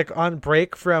 like on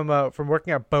break from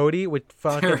working at Bodie with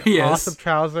fucking awesome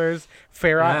trousers,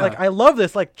 fair eye. Like I love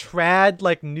this like trad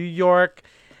like New York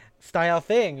style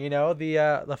thing,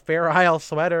 the Fair Isle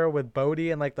sweater with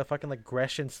Bodie and like the fucking like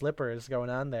Grecian slippers going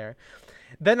on there.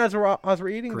 Then as we're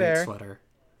eating Great there, sweater.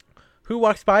 Who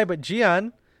walks by but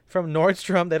Gian from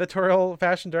Nordstrom, the editorial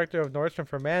fashion director of Nordstrom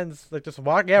for men's, like just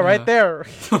walk, right there.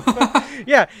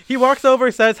 Yeah, he walks over,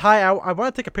 says hi. I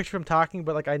want to take a picture of him talking,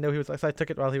 but like I know he was, so I took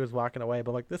it while he was walking away.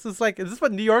 But like, is this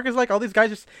what New York is like? All these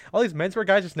menswear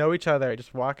guys just know each other,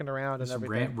 just walking around and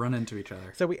everything. Run into each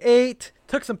other. So we ate,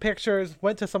 took some pictures,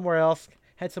 went to somewhere else,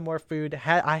 had some more food.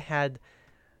 I had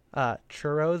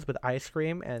churros with ice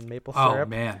cream and maple syrup. Oh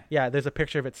man. Yeah, there's a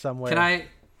picture of it somewhere.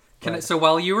 So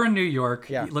while you were in New York,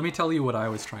 let me tell you what I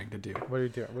was trying to do. What are you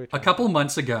doing? A couple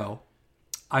months ago,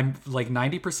 I'm like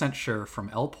 90% sure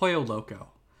from El Pollo Loco,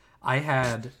 I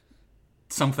had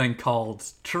something called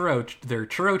their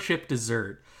churro chip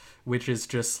dessert, which is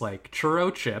just like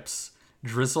churro chips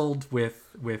drizzled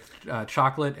with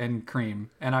chocolate and cream.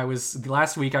 And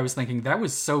last week I was thinking that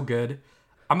was so good,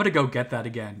 I'm gonna go get that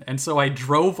again. And so I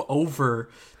drove over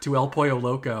to El Pollo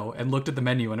Loco and looked at the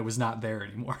menu, and it was not there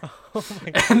anymore. Oh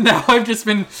my God. And now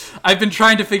I've been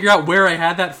trying to figure out where I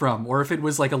had that from, or if it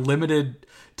was like a limited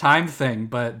time thing.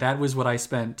 But that was what I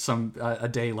spent a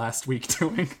day last week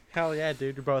doing. Hell yeah,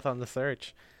 dude! You're both on the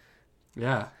search.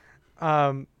 Yeah.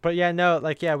 But yeah, no,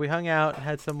 like, yeah, we hung out,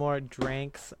 had some more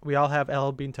drinks. We all have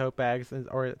LL Bean tote bags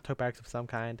or tote bags of some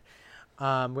kind.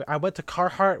 I went to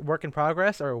Carhartt Work in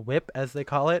Progress, or WHIP as they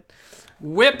call it.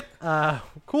 WHIP.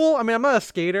 Cool. I mean, I'm not a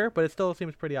skater, but it still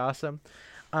seems pretty awesome.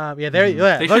 Yeah, there.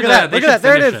 Yeah, look at that. Look at that.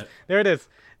 There it is. There it is.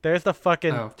 There's the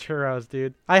fucking churros,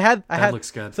 dude. That looks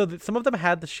good. So some of them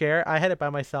had the share. I had it by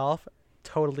myself.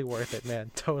 Totally worth it, man.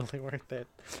 Totally worth it.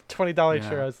 $20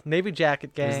 churros. Navy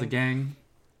jacket gang. There's the gang.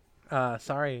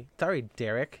 Sorry,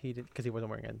 Derek. He did, because he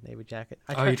wasn't wearing a Navy jacket.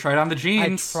 You tried on the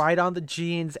jeans. I tried on the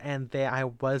jeans, and I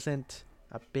wasn't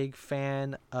a big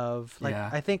fan of, like,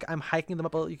 I think I'm hiking them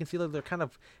up. You can see that they're kind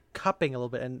of cupping a little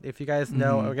bit. And if you guys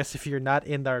know, I guess if you're not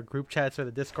in our group chats or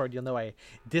the Discord, you'll know I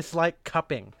dislike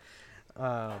cupping.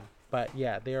 But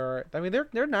yeah, they're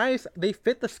nice. They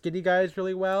fit the skinny guys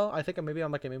really well. I think maybe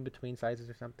I'm like in between sizes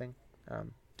or something.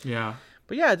 Yeah.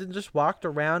 But yeah, I just walked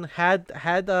around, had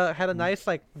a nice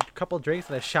like couple drinks,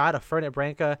 and a shot of Fernet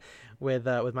Branca with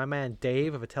my man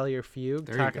Dave of Atelier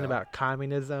Fugue, talking about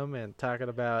communism and talking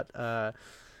about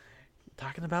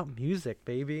music,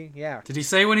 baby. Yeah. Did he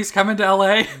say when he's coming to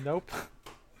LA? Nope.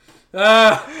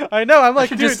 I know. I'm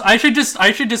like, I should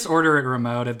just order it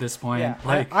remote at this point. Yeah.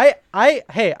 Like,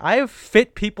 I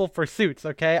fit people for suits.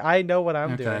 Okay, I know what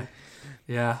I'm doing.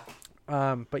 Yeah.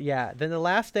 But yeah, then the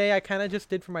last day I kind of just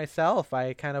did for myself.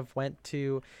 I kind of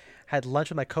had lunch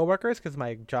with my coworkers because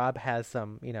my job has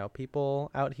some, people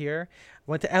out here.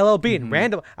 Went to LL Bean,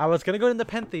 random. I was going to go to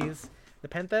Nepenthes,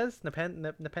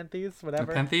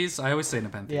 whatever. Nepenthes? I always say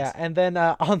Nepenthes. Yeah. And then,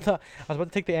 I was about to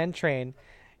take the N train,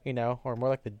 or more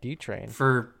like the D train.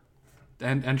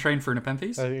 And train for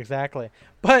Nepenthes? Exactly.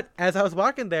 But as I was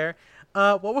walking there,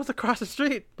 what was across the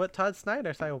street but Todd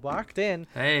Snyder? So I walked in.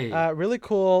 Hey. Really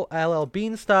cool LL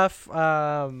Bean stuff.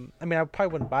 I mean, I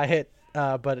probably wouldn't buy it,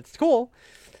 but it's cool.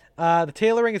 The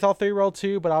tailoring is all 3-roll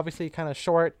too, but obviously kind of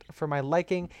short for my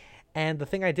liking. And the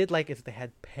thing I did like is they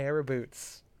had para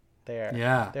boots there.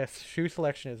 Yeah. Their shoe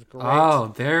selection is great.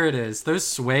 Oh, there it is. Those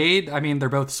suede. I mean, they're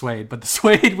both suede, but the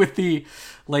suede with the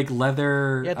like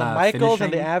leather. Yeah, the Michaels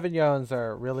finishing. and the Avignons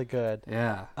are really good.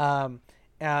 Yeah.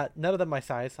 None of them my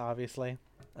size, obviously.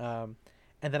 And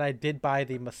then I did buy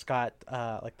the Muscat,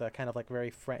 like the kind of like very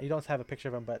French. You don't have a picture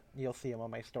of them, but you'll see them on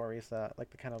my stories.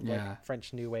 Like the kind of like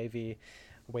French New Wavy,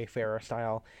 Wayfarer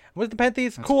style. With the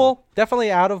Nepenthes, cool.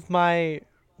 Definitely out of my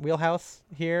wheelhouse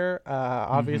here.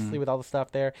 Obviously with all the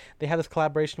stuff there. They have this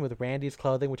collaboration with Randy's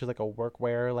Clothing, which is like a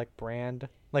workwear like brand,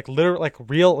 like literal like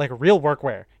real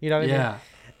workwear. You know what I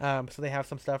mean? So they have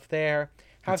some stuff there.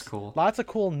 That's cool. Lots of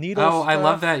cool needles. Oh, I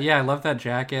love that. Yeah, I love that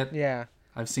jacket. Yeah.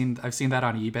 I've seen that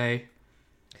on eBay.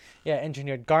 Yeah,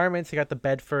 engineered garments. You got the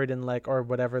Bedford and like, or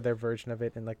whatever their version of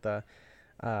it in like the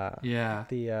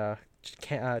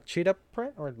cheetah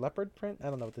print or leopard print. I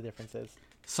don't know what the difference is.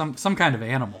 Some kind of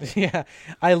animal. Yeah.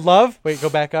 I love, go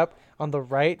back up. On the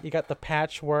right, you got the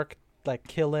patchwork, like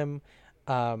Killim,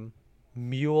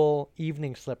 mule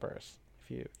evening slippers.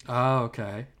 Oh,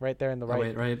 okay. Right there in the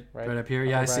right. Right up here.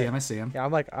 Yeah, I see him. Yeah,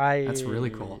 I'm like, That's really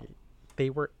cool.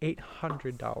 They were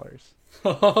 $800.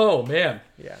 Oh man.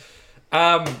 Yeah.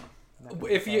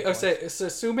 If you so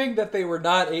assuming that they were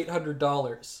not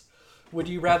 $800, would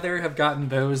you rather have gotten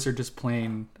those or just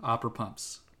plain opera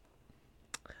pumps?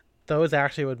 Those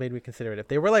actually would make me consider it. If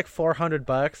they were like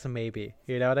 $400, maybe.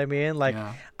 You know what I mean? Like,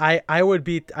 yeah. I would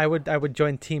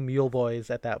join Team Mule Boys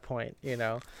at that point.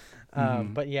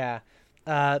 But yeah.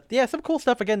 Some cool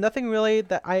stuff. Again, nothing really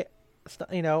that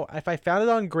if I found it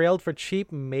on Grailed for cheap,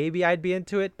 maybe I'd be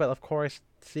into it. But of course,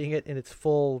 seeing it in its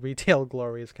full retail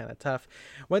glory is kind of tough.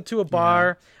 Went to a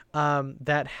bar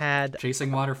that had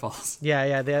Chasing Waterfalls.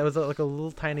 Yeah. There was like a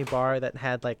little tiny bar that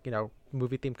had like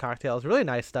movie themed cocktails. Really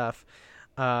nice stuff.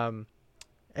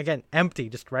 Again, empty,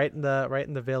 just right in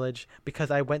the village,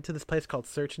 because I went to this place called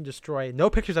Search and Destroy.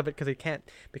 No pictures of it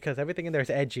because everything in there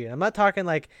is edgy. And I'm not talking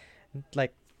like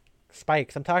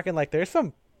spikes. I'm talking like there's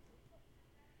some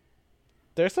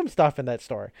stuff in that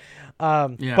store.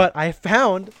 But I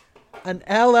found an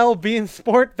LL Bean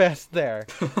sport vest there.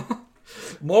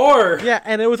 More. Yeah,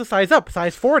 and it was a size up,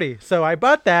 size 40. So I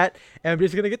bought that, and I'm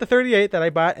just gonna get the 38 that I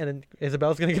bought, and then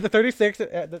Isabel's gonna get the 36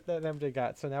 that MJ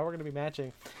got. So now we're gonna be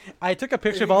matching. I took a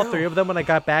picture of all three of them when I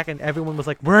got back, and everyone was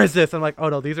like, "Where is this?" I'm like, "Oh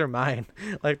no, these are mine.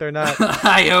 Like they're not."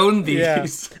 I own these.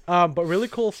 Yeah. But really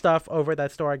cool stuff over at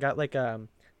that store. I got like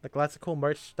lots of cool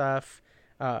merch stuff.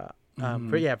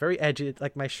 Very edgy.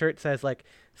 Like my shirt says like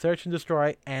 "Search and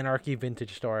Destroy Anarchy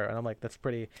Vintage Store," and I'm like, that's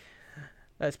pretty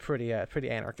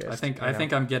anarchist. I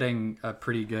think I'm getting a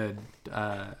pretty good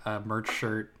merch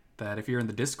shirt that if you're in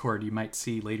the Discord you might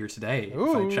see later today.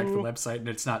 Ooh. If I check the website and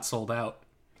it's not sold out.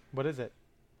 What is it?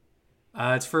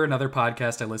 It's for another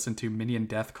podcast I listened to, Minion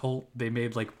Death Cult. They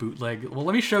made like bootleg. Well,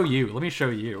 let me show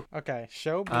you. Okay,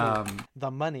 show me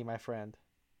the money, my friend.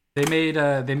 They made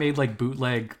like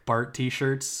bootleg Bart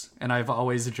t-shirts, and I've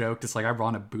always joked it's like I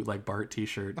want a bootleg Bart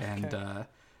t-shirt, okay. And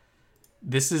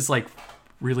this is like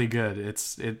really good.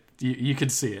 You can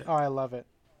see it. Oh, I love it.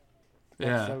 That's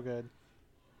yeah, so good.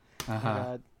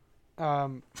 Uh-huh. I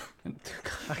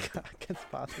guess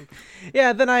possibly.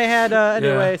 Yeah, then I had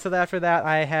anyway. Yeah. So after that,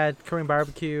 I had Korean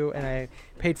barbecue, and I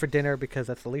paid for dinner because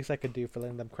that's the least I could do for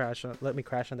letting them let me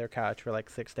crash on their couch for like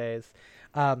 6 days.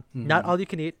 Not all you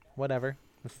can eat, whatever.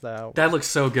 So that looks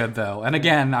so good though. And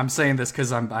again, I'm saying this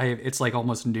because it's like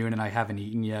almost noon and I haven't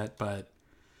eaten yet. But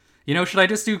should I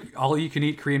just do all you can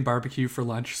eat Korean barbecue for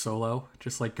lunch solo?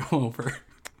 Just like go over.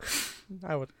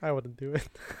 I wouldn't do it.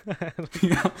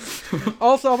 Yeah.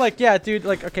 Also, I'm like, yeah, dude.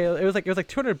 Like, okay, it was like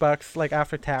 $200 like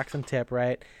after tax and tip,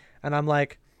 right? And I'm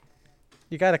like,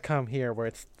 you gotta come here where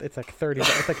it's like $30.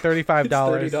 It's like $35.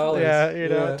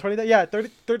 $30. Yeah,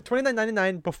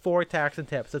 $29.99 before tax and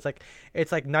tips. It's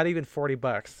like not even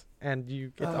 $40, and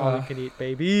you get all you can eat,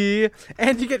 baby.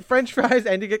 And you get French fries,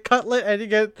 and you get cutlet, and you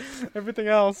get everything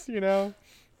else.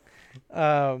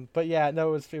 But yeah,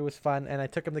 no, it was fun, and I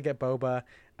took them to get boba.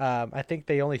 I think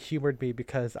they only humored me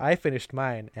because I finished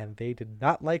mine and they did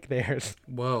not like theirs.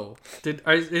 Whoa! Do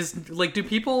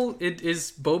people?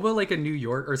 Is boba like a New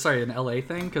York or an LA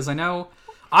thing? Because I know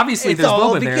obviously it's there's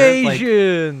all boba the there.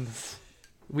 Asians.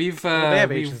 They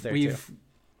have Asians there too.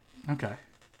 Okay.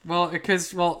 Well,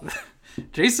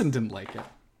 Jason didn't like it.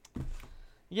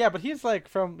 Yeah, but he's like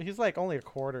only a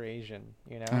quarter Asian,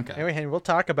 Okay. Anyway, and we'll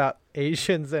talk about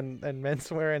Asians and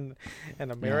menswear in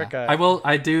America. Yeah.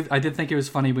 I did think it was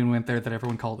funny when we went there that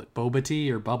everyone called it boba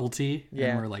tea or bubble tea.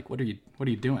 Yeah. And we're like, what are you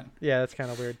doing? Yeah, that's kind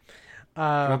of weird.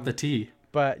 Drop the tea.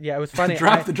 But yeah, it was funny.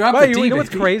 drop the tea. You know what's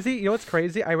crazy? You know what's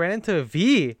crazy? I ran into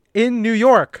V in New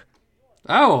York.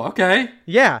 Oh, okay.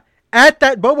 Yeah, at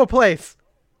that boba place.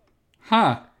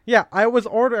 Huh. Yeah, I was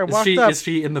ordering. Is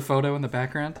she in the photo in the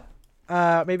background?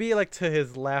 Maybe like to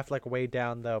his left, like way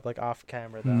down though, like off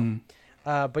camera though.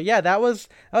 But yeah, that was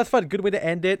fun. Good way to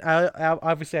end it. I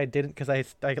obviously I didn't because I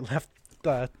left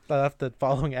the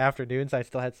following afternoon, so I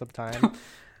still had some time.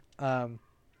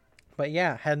 But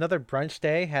yeah, had another brunch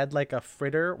day. Had like a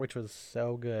fritter, which was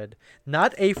so good.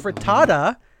 Not a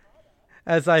frittata,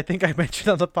 as I think I mentioned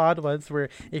on the pod once, where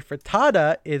a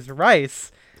frittata is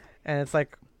rice, and it's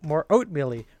like more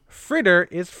oatmeal-y. Fritter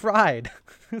is fried.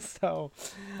 So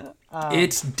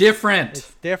it's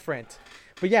different.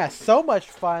 But yeah, so much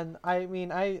fun. I mean,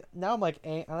 now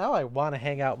I want to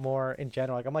hang out more in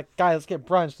general. Like I'm like, guys, let's get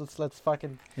brunch. Let's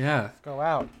fucking let's go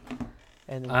out.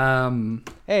 And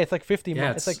hey, it's like 50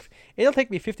 minutes. It's like it'll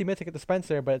take me 50 minutes to get to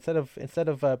Spencer, but instead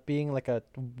of being like a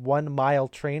 1 mile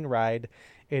train ride,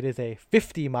 it is a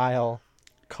 50-mile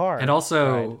car. And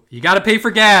also, ride. You got to pay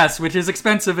for gas, which is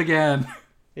expensive again.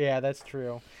 Yeah, that's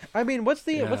true. I mean, what's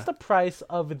the price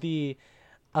of like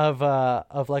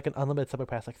an unlimited subway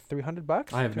pass? Like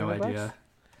 $300? I have no idea.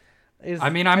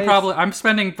 I'm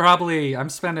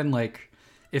spending like,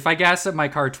 if I gas up my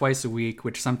car twice a week,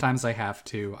 which sometimes I have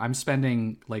to, I'm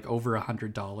spending like over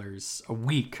 $100 a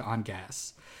week on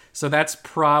gas. So that's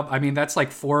that's like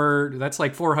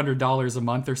 $400 a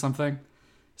month or something.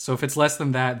 So if it's less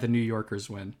than that, the New Yorkers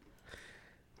win.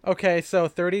 Okay, so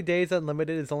 30 days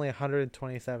unlimited is only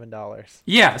 $127.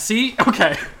 Yeah, see?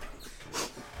 Okay.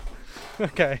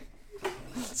 Okay.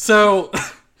 So,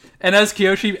 and as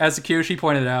Kiyoshi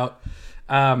pointed out,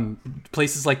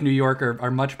 places like New York are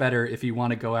much better if you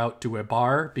want to go out to a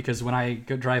bar, because when I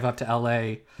drive up to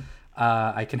LA,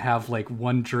 I can have like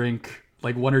one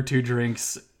or two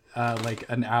drinks like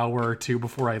an hour or two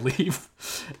before I leave,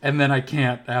 and then I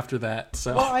can't after that.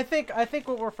 So well, I think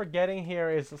what we're forgetting here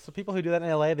is so people who do that in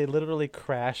LA, they literally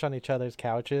crash on each other's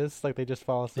couches, like they just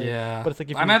fall asleep. Yeah, but it's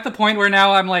like I'm at the point where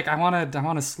now I'm like I want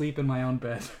to sleep in my own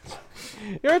bed.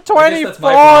 You're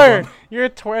 24. You're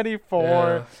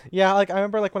 24. Yeah, like I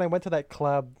remember like when I went to that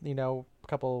club, a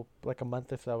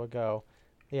month or so ago.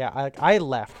 Yeah, I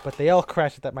left, but they all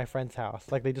crashed at my friend's house.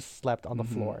 Like, they just slept on the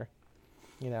floor.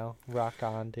 You know, rock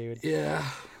on, dude. Yeah.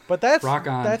 But that's rock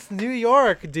on. That's New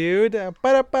York, dude.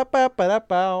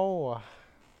 Ba-da-ba-ba-ba-da-bow.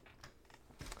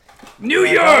 New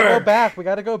York. We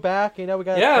gotta go back. You know, we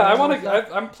gotta. Yeah, I want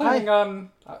to. I'm planning on.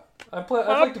 I'd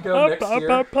like to go next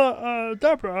year.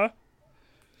 Deborah.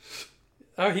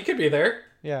 Oh, he could be there.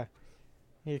 Yeah,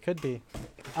 he could be.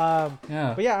 Yeah.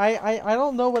 But yeah, I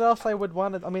don't know what else I would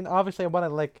want to. I mean, obviously, I want to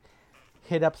like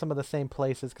hit up some of the same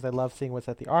places because I love seeing what's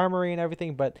at the Armory and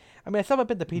everything. But I mean, I still haven't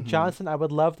been to Pete Johnson. I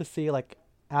would love to see like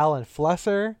Alan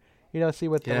Flusser. You know, see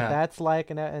what that's like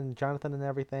and Jonathan and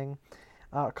everything.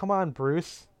 Come on,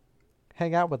 Bruce.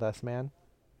 Hang out with us, man.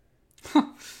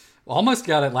 Almost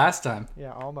got it last time.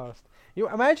 Yeah, almost. You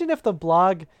imagine if the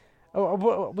blog.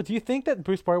 Oh, do you think that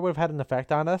Bruce Boyer would have had an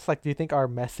effect on us? Like, do you think our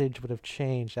message would have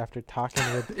changed after talking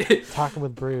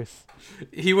with Bruce?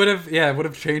 He would have. Yeah, it would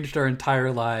have changed our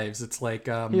entire lives. It's like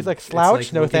he's like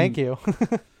slouch. No, thank you.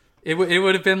 It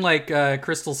would have been like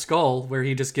Crystal Skull, where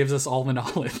he just gives us all the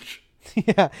knowledge.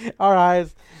 Yeah, our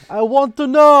eyes. I want to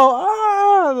know.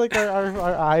 Ah, like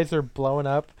our eyes are blowing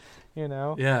up. You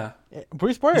know. Yeah.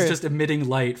 Bruce Boyer. He's just emitting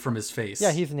light from his face.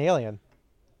 Yeah, he's an alien.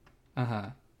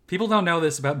 People don't know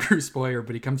this about Bruce Boyer,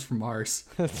 but he comes from Mars.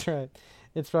 That's right.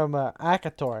 It's from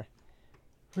Akator.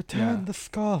 Return the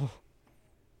skull.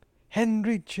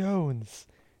 Henry Jones,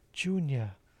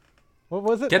 Jr. What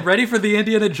was it? Get ready for the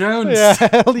Indiana Jones. Yeah,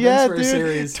 hell yeah, dude.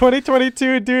 Series.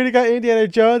 2022, dude. We got Indiana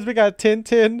Jones. We got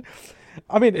Tintin.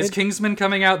 I mean, is Kingsman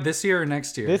coming out this year or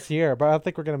next year? This year, but I don't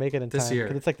think we're gonna make it in time. This year,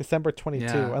 'cause it's like December 22.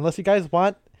 Yeah. Unless you guys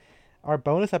want our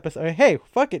bonus episode. Hey,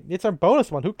 fuck it, it's our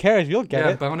bonus one. Who cares? You'll get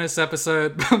it. Bonus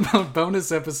episode. Bonus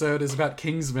episode is about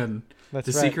Kingsman, That's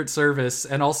the right. Secret Service,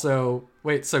 and also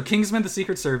so Kingsman, the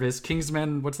Secret Service,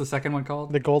 Kingsman. What's the second one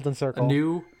called? The Golden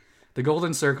Circle. The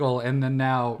Golden Circle, and then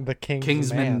now the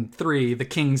Kingsman 3, the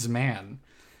King's Man,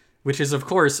 which is of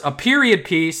course a period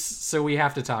piece. So we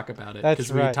have to talk about it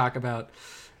because we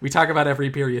talk about every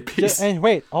period piece. And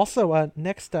wait, also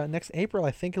next April,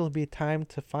 I think it'll be time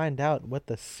to find out what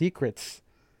the secrets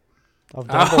of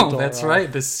Dumbledore. Oh, that's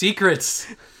right, the secrets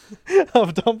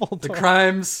of Dumbledore.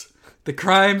 The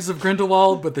crimes of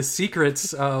Grindelwald, but the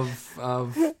secrets of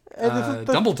Dumbledore.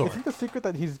 I think the secret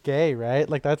that he's gay, right?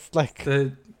 Like that's like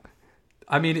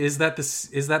I mean, is that the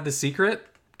secret?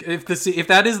 If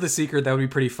that is the secret, that would be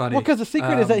pretty funny. Well, because the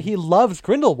secret is that he loves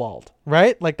Grindelwald,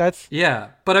 right? Like that's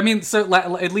but I mean, so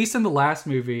at least in the last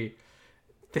movie,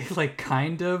 they like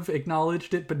kind of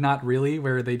acknowledged it, but not really.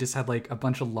 Where they just had like a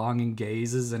bunch of longing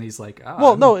gazes, and he's like, "Oh,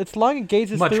 well, no, it's longing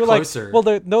gazes much through closer." Like,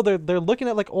 well, they're looking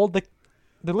at like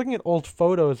they're looking at old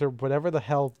photos or whatever the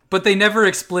hell. But they never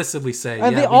explicitly say.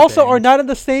 And they also are not in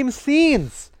the same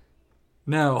scenes.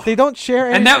 No. They don't share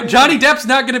any. And now Johnny Depp's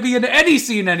not going to be in any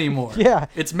scene anymore. Yeah.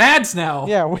 It's Mads now.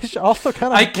 Yeah, which also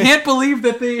kind of... I can't believe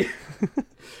that they...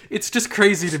 It's just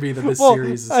crazy to me that this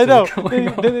series is still going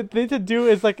on. They need to do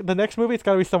is like the next movie, it's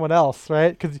got to be someone else,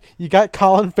 right? Because you got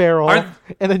Colin Farrell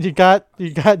and then you got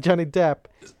Johnny Depp.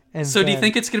 And so do you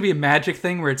think it's going to be a magic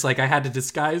thing where it's like I had to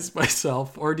disguise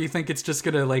myself, or do you think it's just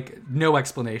going to like no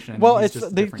explanation? Well, it's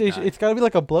got to be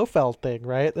like a Blofeld thing,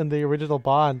 right? In the original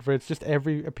Bond, where it's just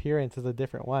every appearance is a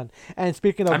different one. And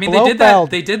speaking of, Blofeld,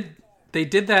 they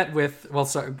did that with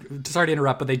sorry to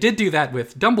interrupt, but they did do that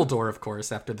with Dumbledore, of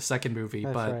course, after the second movie.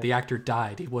 That's but right. The actor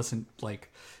died; he wasn't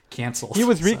like canceled. He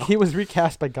was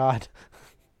recast by God.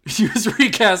 He was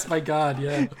recast by God,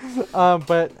 yeah.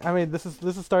 But I mean, this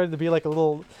is starting to be like a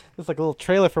little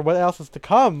trailer for what else is to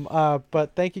come.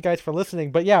 But thank you guys for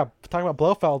listening. But yeah, talking about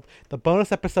Blofeld, the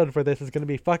bonus episode for this is going to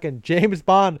be fucking James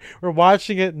Bond. We're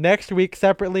watching it next week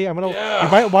separately. We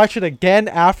might watch it again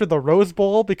after the Rose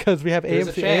Bowl because we have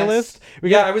AMC A-list.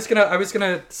 I was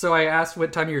gonna. So I asked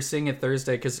what time you were seeing it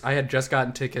Thursday because I had just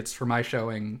gotten tickets for my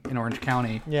showing in Orange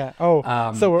County. Yeah.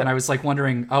 And I was like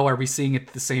wondering, are we seeing it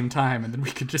at the same time? And then we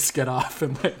could just get off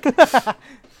and like.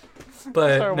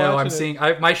 But no, I'm seeing.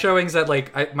 My showing's at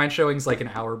my showing's like an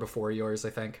hour before yours, I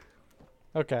think.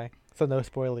 Okay, so no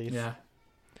spoilies. Yeah.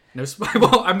 No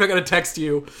Well, I'm not gonna text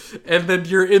you, and then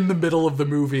you're in the middle of the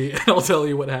movie, and I'll tell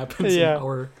you what happens an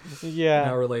hour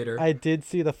later. I did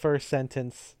see the first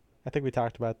sentence. I think we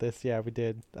talked about this. Yeah, we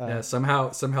did. Somehow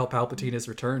Palpatine has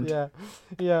returned.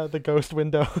 Yeah, the ghost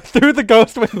window. Through the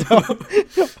ghost window.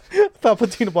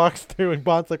 Palpatine walks through, and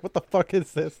Bond's like, "What the fuck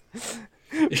is this?"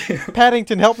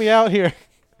 Paddington, help me out here.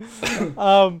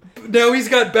 No, he's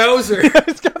got Bowser.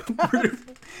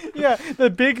 Yeah, the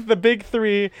big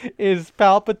three is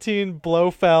Palpatine,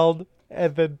 Blofeld,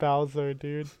 and then Bowser,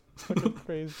 dude. Fucking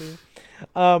crazy.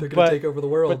 They're gonna take over the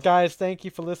world. But guys, thank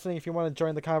you for listening. If you want to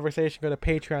join the conversation, go to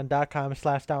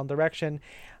patreon.com/downdirection.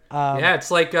 Yeah,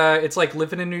 it's like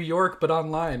living in New York but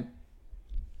online.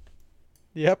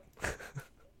 Yep.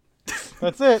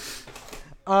 That's it.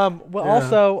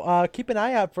 Also, keep an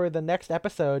eye out for the next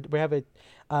episode. We have a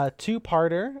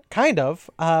two-parter, kind of.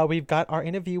 We've got our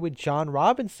interview with John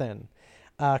Robinson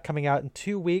coming out in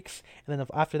 2 weeks. And then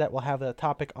after that, we'll have the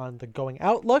topic on the going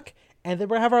outlook. And then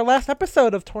we'll have our last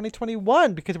episode of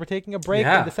 2021 because we're taking a break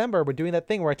in December. We're doing that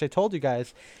thing which I told you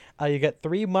guys. You get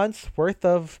 3 months worth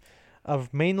of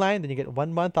mainline, then you get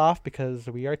 1 month off because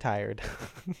we are tired.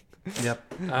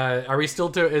 Yep. Are we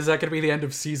still is that going to be the end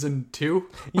of season 2?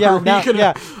 Yeah.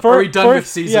 Are we done with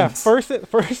seasons? Yeah. First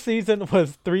season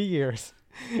was 3 years,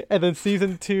 and then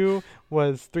season 2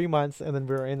 was 3 months, and then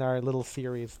we were in our little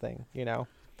series thing. Yeah.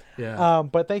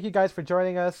 But thank you guys for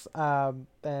joining us.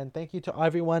 And thank you to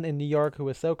everyone in New York who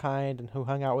was so kind and who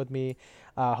hung out with me.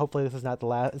 Hopefully this is not the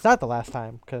last. It's not the last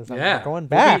time because I'm going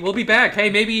back. We'll be back. Hey,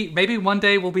 maybe one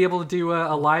day we'll be able to do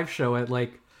a live show at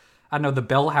I don't know, the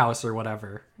Bell House or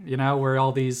whatever, where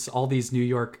all these New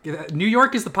York is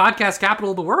the podcast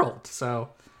capital of the world. So,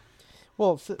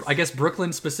 well, I guess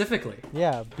Brooklyn specifically.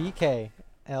 Yeah.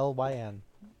 BKLYN.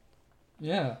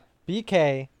 Yeah.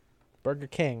 BK, Burger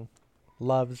King,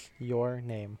 loves your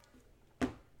name.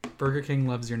 Burger King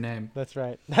loves your name. That's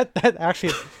right. That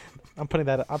actually, I'm putting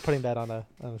that on a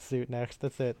suit next.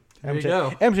 That's it. There you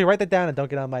go. MJ, write that down and don't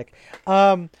get on mic.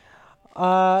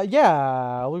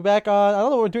 Yeah, we'll be back on. I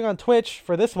don't know what we're doing on Twitch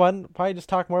for this one. Probably just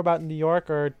talk more about New York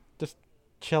or just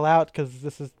chill out because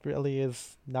this is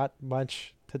not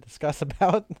much to discuss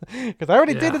about because I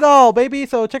already did it all, baby.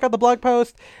 So check out the blog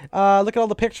post. Look at all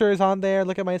the pictures on there.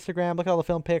 Look at my Instagram. Look at all the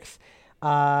film pics.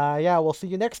 Yeah, we'll see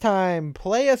you next time.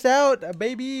 Play us out,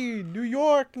 baby. New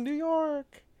York. There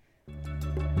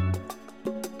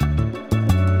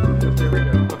we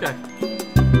go. Okay.